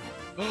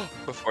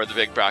the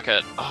big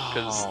bracket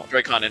because Oh.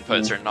 Joy-Con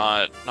inputs are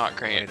not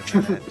great. Wait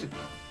a minute.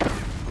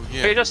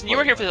 Yeah. Hey Justin, you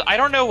were here for this. I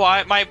don't know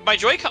why my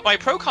Joy-Con, my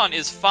Pro-Con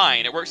is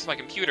fine. It works with my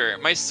computer.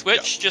 My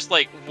Switch just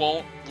like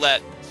won't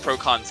let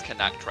Pro-Cons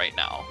connect right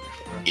now.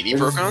 Any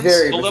This is Procons?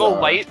 very The little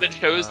bizarre. light that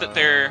shows that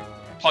they're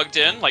plugged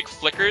in like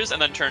flickers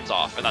and then turns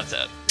off, and that's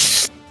it.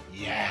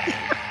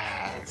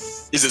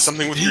 Yes. Is it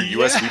something with your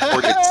USB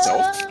port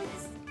itself?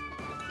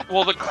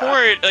 Well, the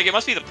cord, like it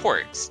must be the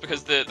ports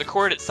because the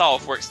cord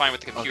itself works fine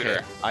with the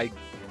computer. Okay,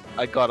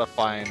 I gotta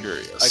find.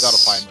 Curious. I gotta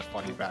find the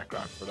funny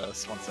background for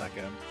this. 1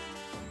 second.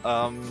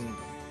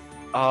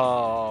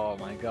 Oh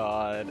my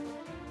god.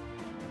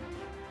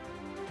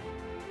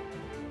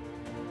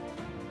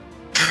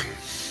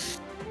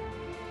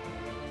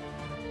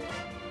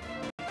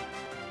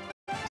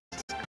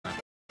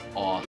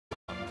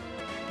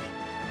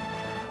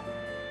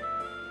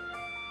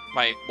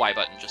 my Y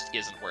button just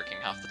isn't working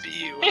half the time.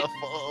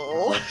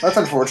 Beautiful. That's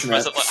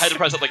unfortunate. I had to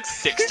press it like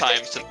 6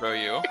 times to throw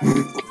you.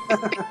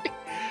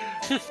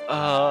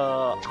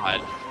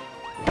 God.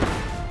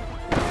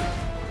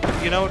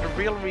 You know, the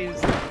real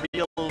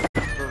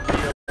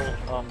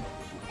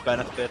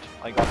benefit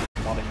I got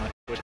from modding my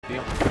Twitch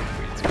video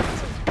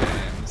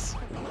games.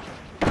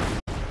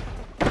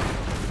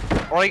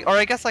 Or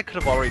I guess I could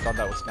have already done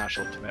that with Smash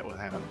Ultimate with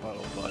Ham and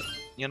Poe, but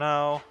you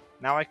know,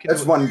 now I can.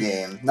 That's one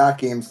game, not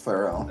games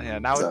plural. Yeah,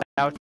 now So.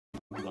 now it's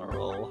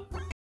plural.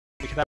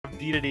 We can have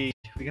D2D.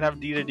 We can have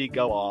D2D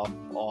go off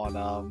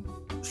on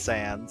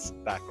Sans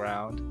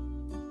background.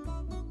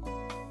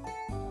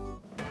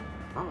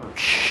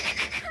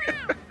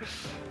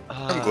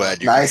 I'm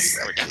glad you Nice.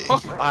 made that There we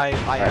game. go. I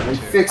Alright, am we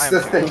too. fixed I am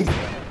the too. thing.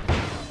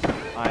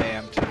 I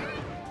am too.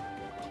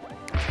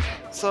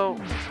 So,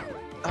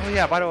 oh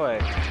yeah, by the way,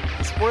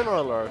 spoiler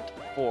alert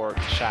for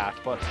chat,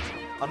 but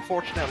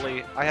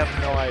unfortunately, I have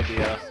no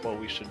idea what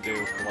we should do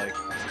for like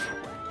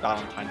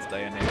Valentine's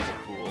Day and April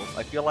Fools.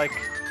 I feel like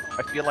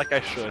I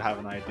should have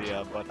an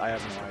idea, but I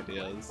have no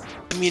ideas.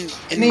 I mean,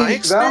 I in mean, my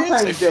experience, I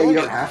Valentine's feel Day, you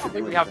like don't have to I do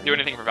think we have to do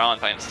anything for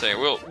Valentine's Day.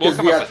 We'll 'Cause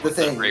come we up have with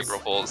the something for things. April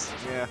Fools.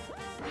 Yeah.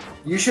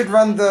 You should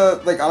run the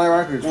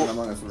unironically run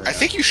Among Us. I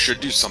think you should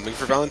do something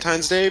for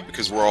Valentine's Day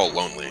because we're all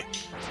lonely.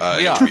 We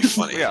It are. would be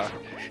funny. Yeah.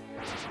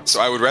 So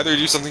I would rather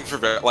do something for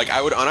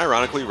I would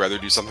unironically rather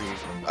do something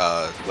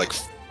like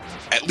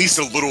at least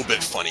a little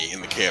bit funny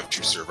in the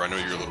KF2 server. I know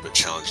you're a little bit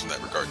challenged in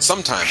that regard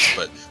sometimes,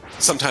 but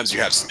sometimes you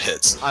have some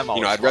hits. I'm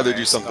always I'd rather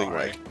funny, do something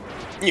sorry. like,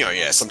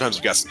 yeah, sometimes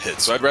you got some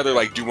hits. So I'd rather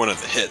like do one of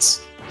the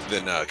hits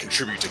than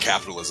contribute to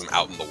capitalism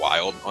out in the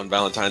wild on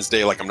Valentine's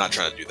Day. Like I'm not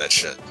trying to do that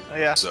shit.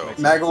 Yeah. So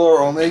Magalore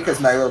only, because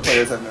Magalore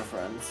players have no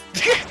friends.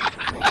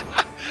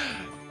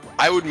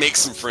 I would make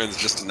some friends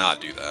just to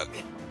not do that.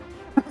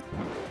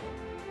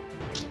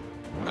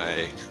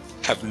 I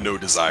have no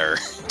desire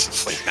to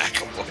play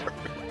Macklemore.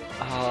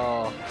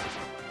 Oh,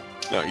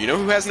 No, you know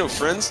who has no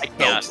friends? I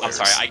can't. I'm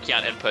sorry, I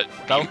can't input.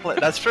 don't play.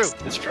 That's true.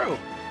 It's true.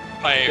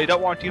 They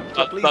don't want you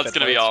to believe That's it,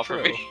 gonna but be it's all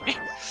for true. me.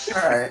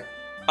 Alright.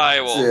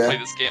 I will Yeah. play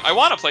this game. I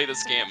want to play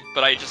this game,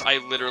 but I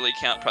literally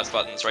can't press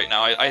buttons right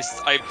now. I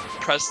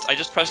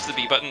just pressed the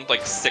B button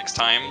like 6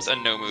 times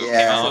and no move came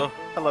Yeah. out. So,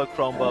 hello,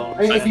 Chromebone.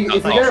 I mean, if you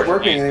That's get all it for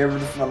working me. and you ever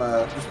just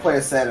wanna play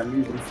a set, I'm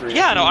usually free.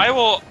 Yeah, no, I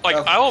will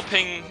Oh. I will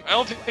ping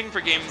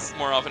for games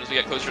more often as we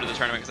get closer to the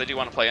tournament because I do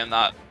want to play in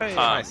that. Hey,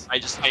 nice.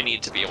 I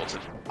need to be able to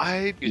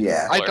I use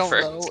Yeah. the I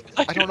controller don't know.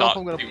 first. I don't know if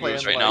I'm gonna do play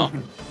moves in right like,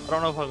 now. I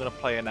don't know if I'm gonna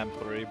play in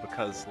M3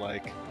 because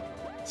like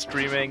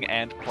streaming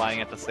and playing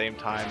at the same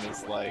time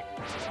is like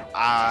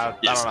I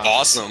It's don't know.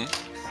 awesome.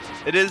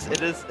 It is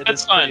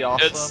It's fun. pretty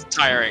awesome. It's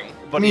tiring.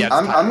 But I mean, yeah, it's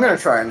I'm tiring. gonna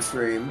try and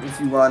stream if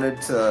you wanted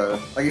to.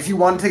 Like, if you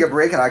want to take a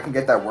break and I can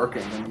get that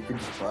working, then you can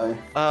just play.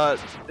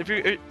 If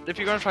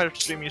you're gonna try to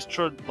stream, you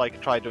should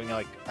like try doing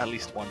like at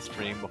least one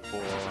stream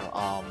before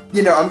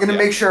You know, I'm gonna Yeah.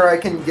 make sure I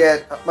can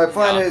get. My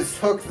plan Yeah. is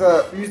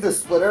use the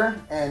splitter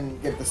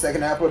and get the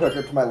second output hooked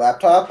up to my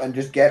laptop and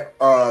just get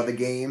the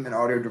game and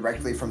audio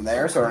directly from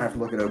there, so I don't have to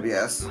look at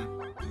OBS.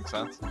 Makes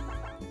sense.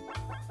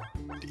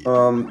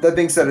 That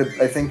being said,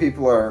 I think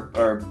people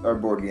are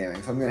board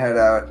gaming, so I'm gonna head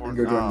out and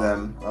go join Oh.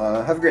 them.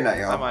 Have a great night,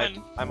 y'all.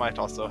 I might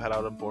also head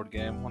out a board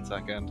game. 1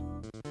 second.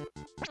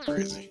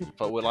 Crazy.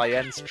 But will I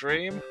end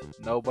stream?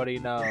 Nobody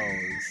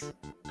knows.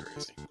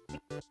 Crazy.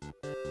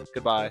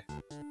 Goodbye.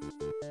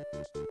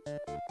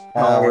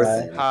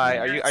 We're Hi.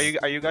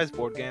 Are you guys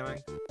board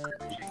gaming?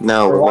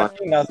 No, We're we're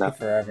watching watching. Nothing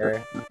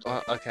Forever.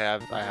 Okay,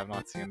 I have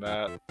not seen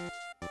that.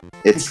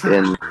 It's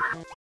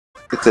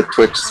a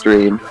Twitch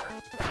stream.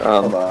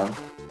 Hold on.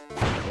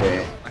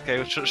 Wait.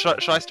 Okay,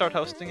 should I start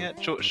hosting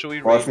it? Should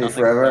we Watch read Me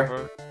Nothing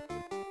Forever?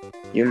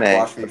 You may.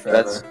 Watch me but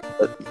forever.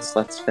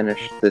 let's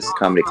finish this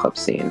comedy club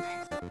scene.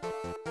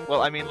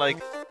 Well, I mean, like,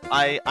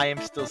 I am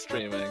still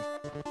streaming.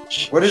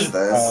 What is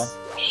this?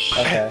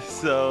 Okay.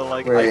 So,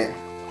 like, Wait.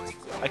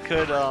 I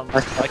could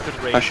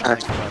rate Hush, Nothing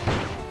hush.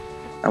 Forever.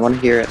 I want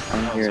to hear it. I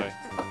want to Oh, hear sorry.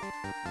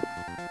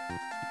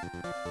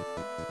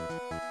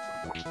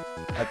 it.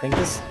 I think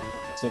this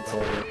sits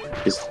over.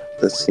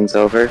 This scene's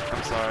over.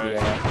 I'm sorry.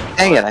 Yeah.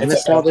 Dang it! I It's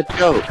missed okay. all the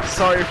jokes.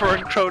 Sorry for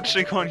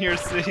encroaching on your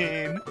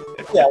scene.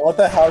 Yeah, what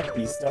the hell,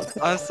 Beast?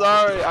 I'm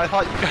sorry. I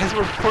thought you guys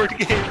were board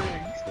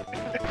gaming.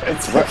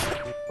 It's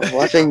We're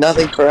watching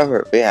Nothing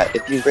Forever. But yeah,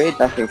 if you raid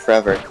Nothing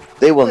Forever,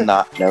 they will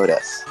not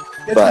notice.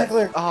 It's But-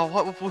 Heckler. Oh,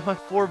 what with my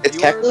 4 It's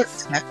viewers? Cackler.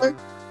 It's Cackler.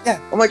 Yeah.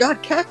 Oh my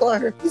God,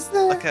 Cackler. He's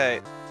there.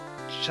 Okay,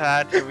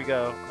 Chad. Here we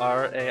go.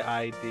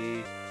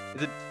 RAID.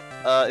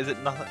 Is it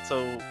nothing?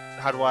 So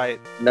how do I?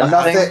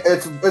 Nothing.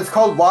 It's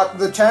called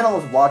the channel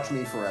is Watch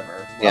Me Forever.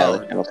 Yeah, Wow,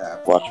 the channel's yeah.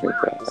 Watch Me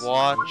Forever.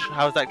 Watch.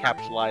 How is that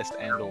capitalized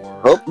and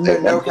or? Oh,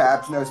 No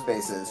caps, no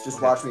spaces. Just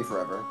Watch Me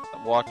Forever.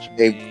 Watch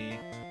Hey. me.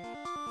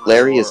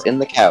 Larry is in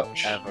the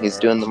couch. Ever. He's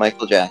doing the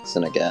Michael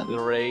Jackson again. The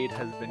raid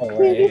has been Alright.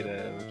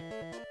 created.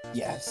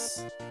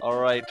 Yes. All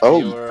right, Oh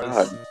viewers.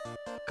 God.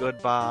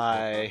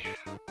 Goodbye.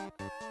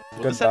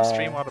 Will this end Goodbye.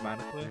 stream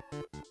automatically?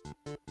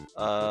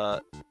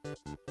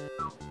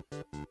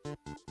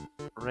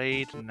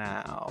 raid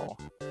now.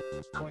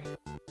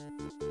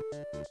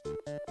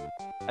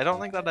 I don't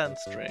think that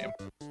ends stream.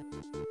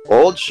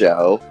 Old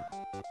show.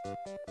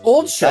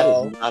 Old That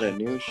show. is not a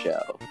new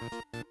show.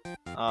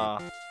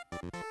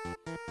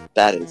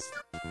 That is.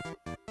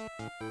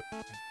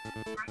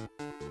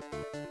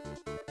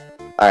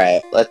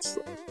 Alright,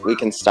 we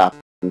can stop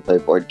and play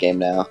board game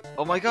now.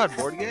 Oh my god,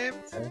 board game?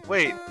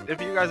 Wait,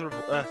 if you guys were...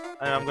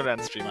 I'm gonna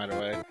end stream either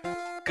way.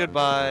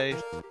 Goodbye,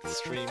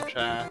 stream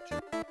chat.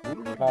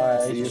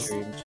 Bye, See you.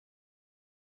 stream